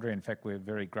from Audrey. In fact, we're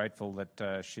very grateful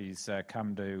that she's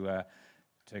come to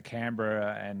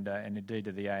Canberra and indeed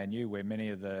to the ANU, where many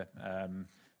of the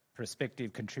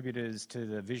prospective contributors to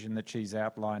the vision that she's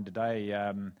outlined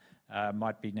today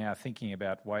might be now thinking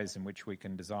about ways in which we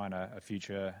can design a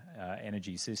future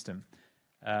energy system.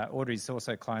 Audrey's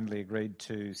also kindly agreed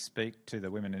to speak to the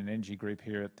Women in Energy group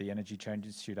here at the Energy Change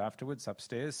Institute afterwards,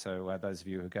 upstairs. So those of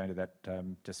you who are going to that,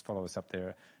 just follow us up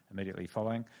there immediately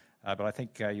following. But I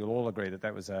think you'll all agree that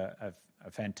that was a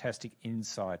fantastic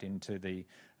insight into the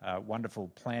wonderful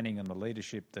planning and the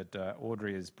leadership that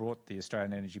Audrey has brought the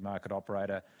Australian energy market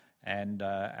operator. And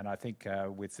I think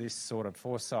with this sort of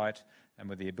foresight and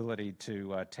with the ability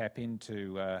to tap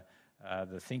into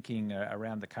the thinking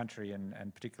around the country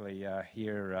and particularly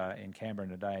here in Canberra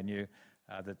and at ANU,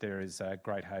 that there is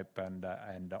great hope and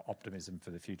optimism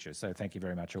for the future. So thank you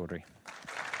very much, Audrey.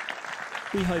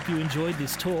 We hope you enjoyed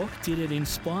this talk. Did it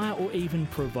inspire or even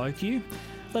provoke you?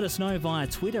 Let us know via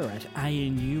Twitter at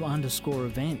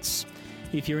ANU_events.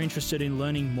 If you're interested in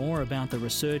learning more about the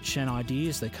research and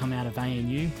ideas that come out of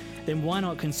ANU, then why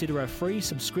not consider a free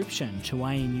subscription to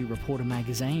ANU Reporter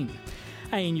magazine?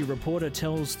 ANU Reporter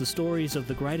tells the stories of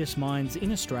the greatest minds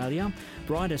in Australia,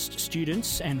 brightest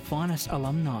students and finest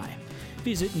alumni.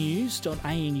 Visit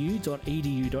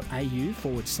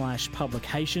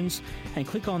news.anu.edu.au/publications and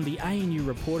click on the ANU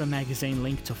Reporter magazine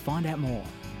link to find out more.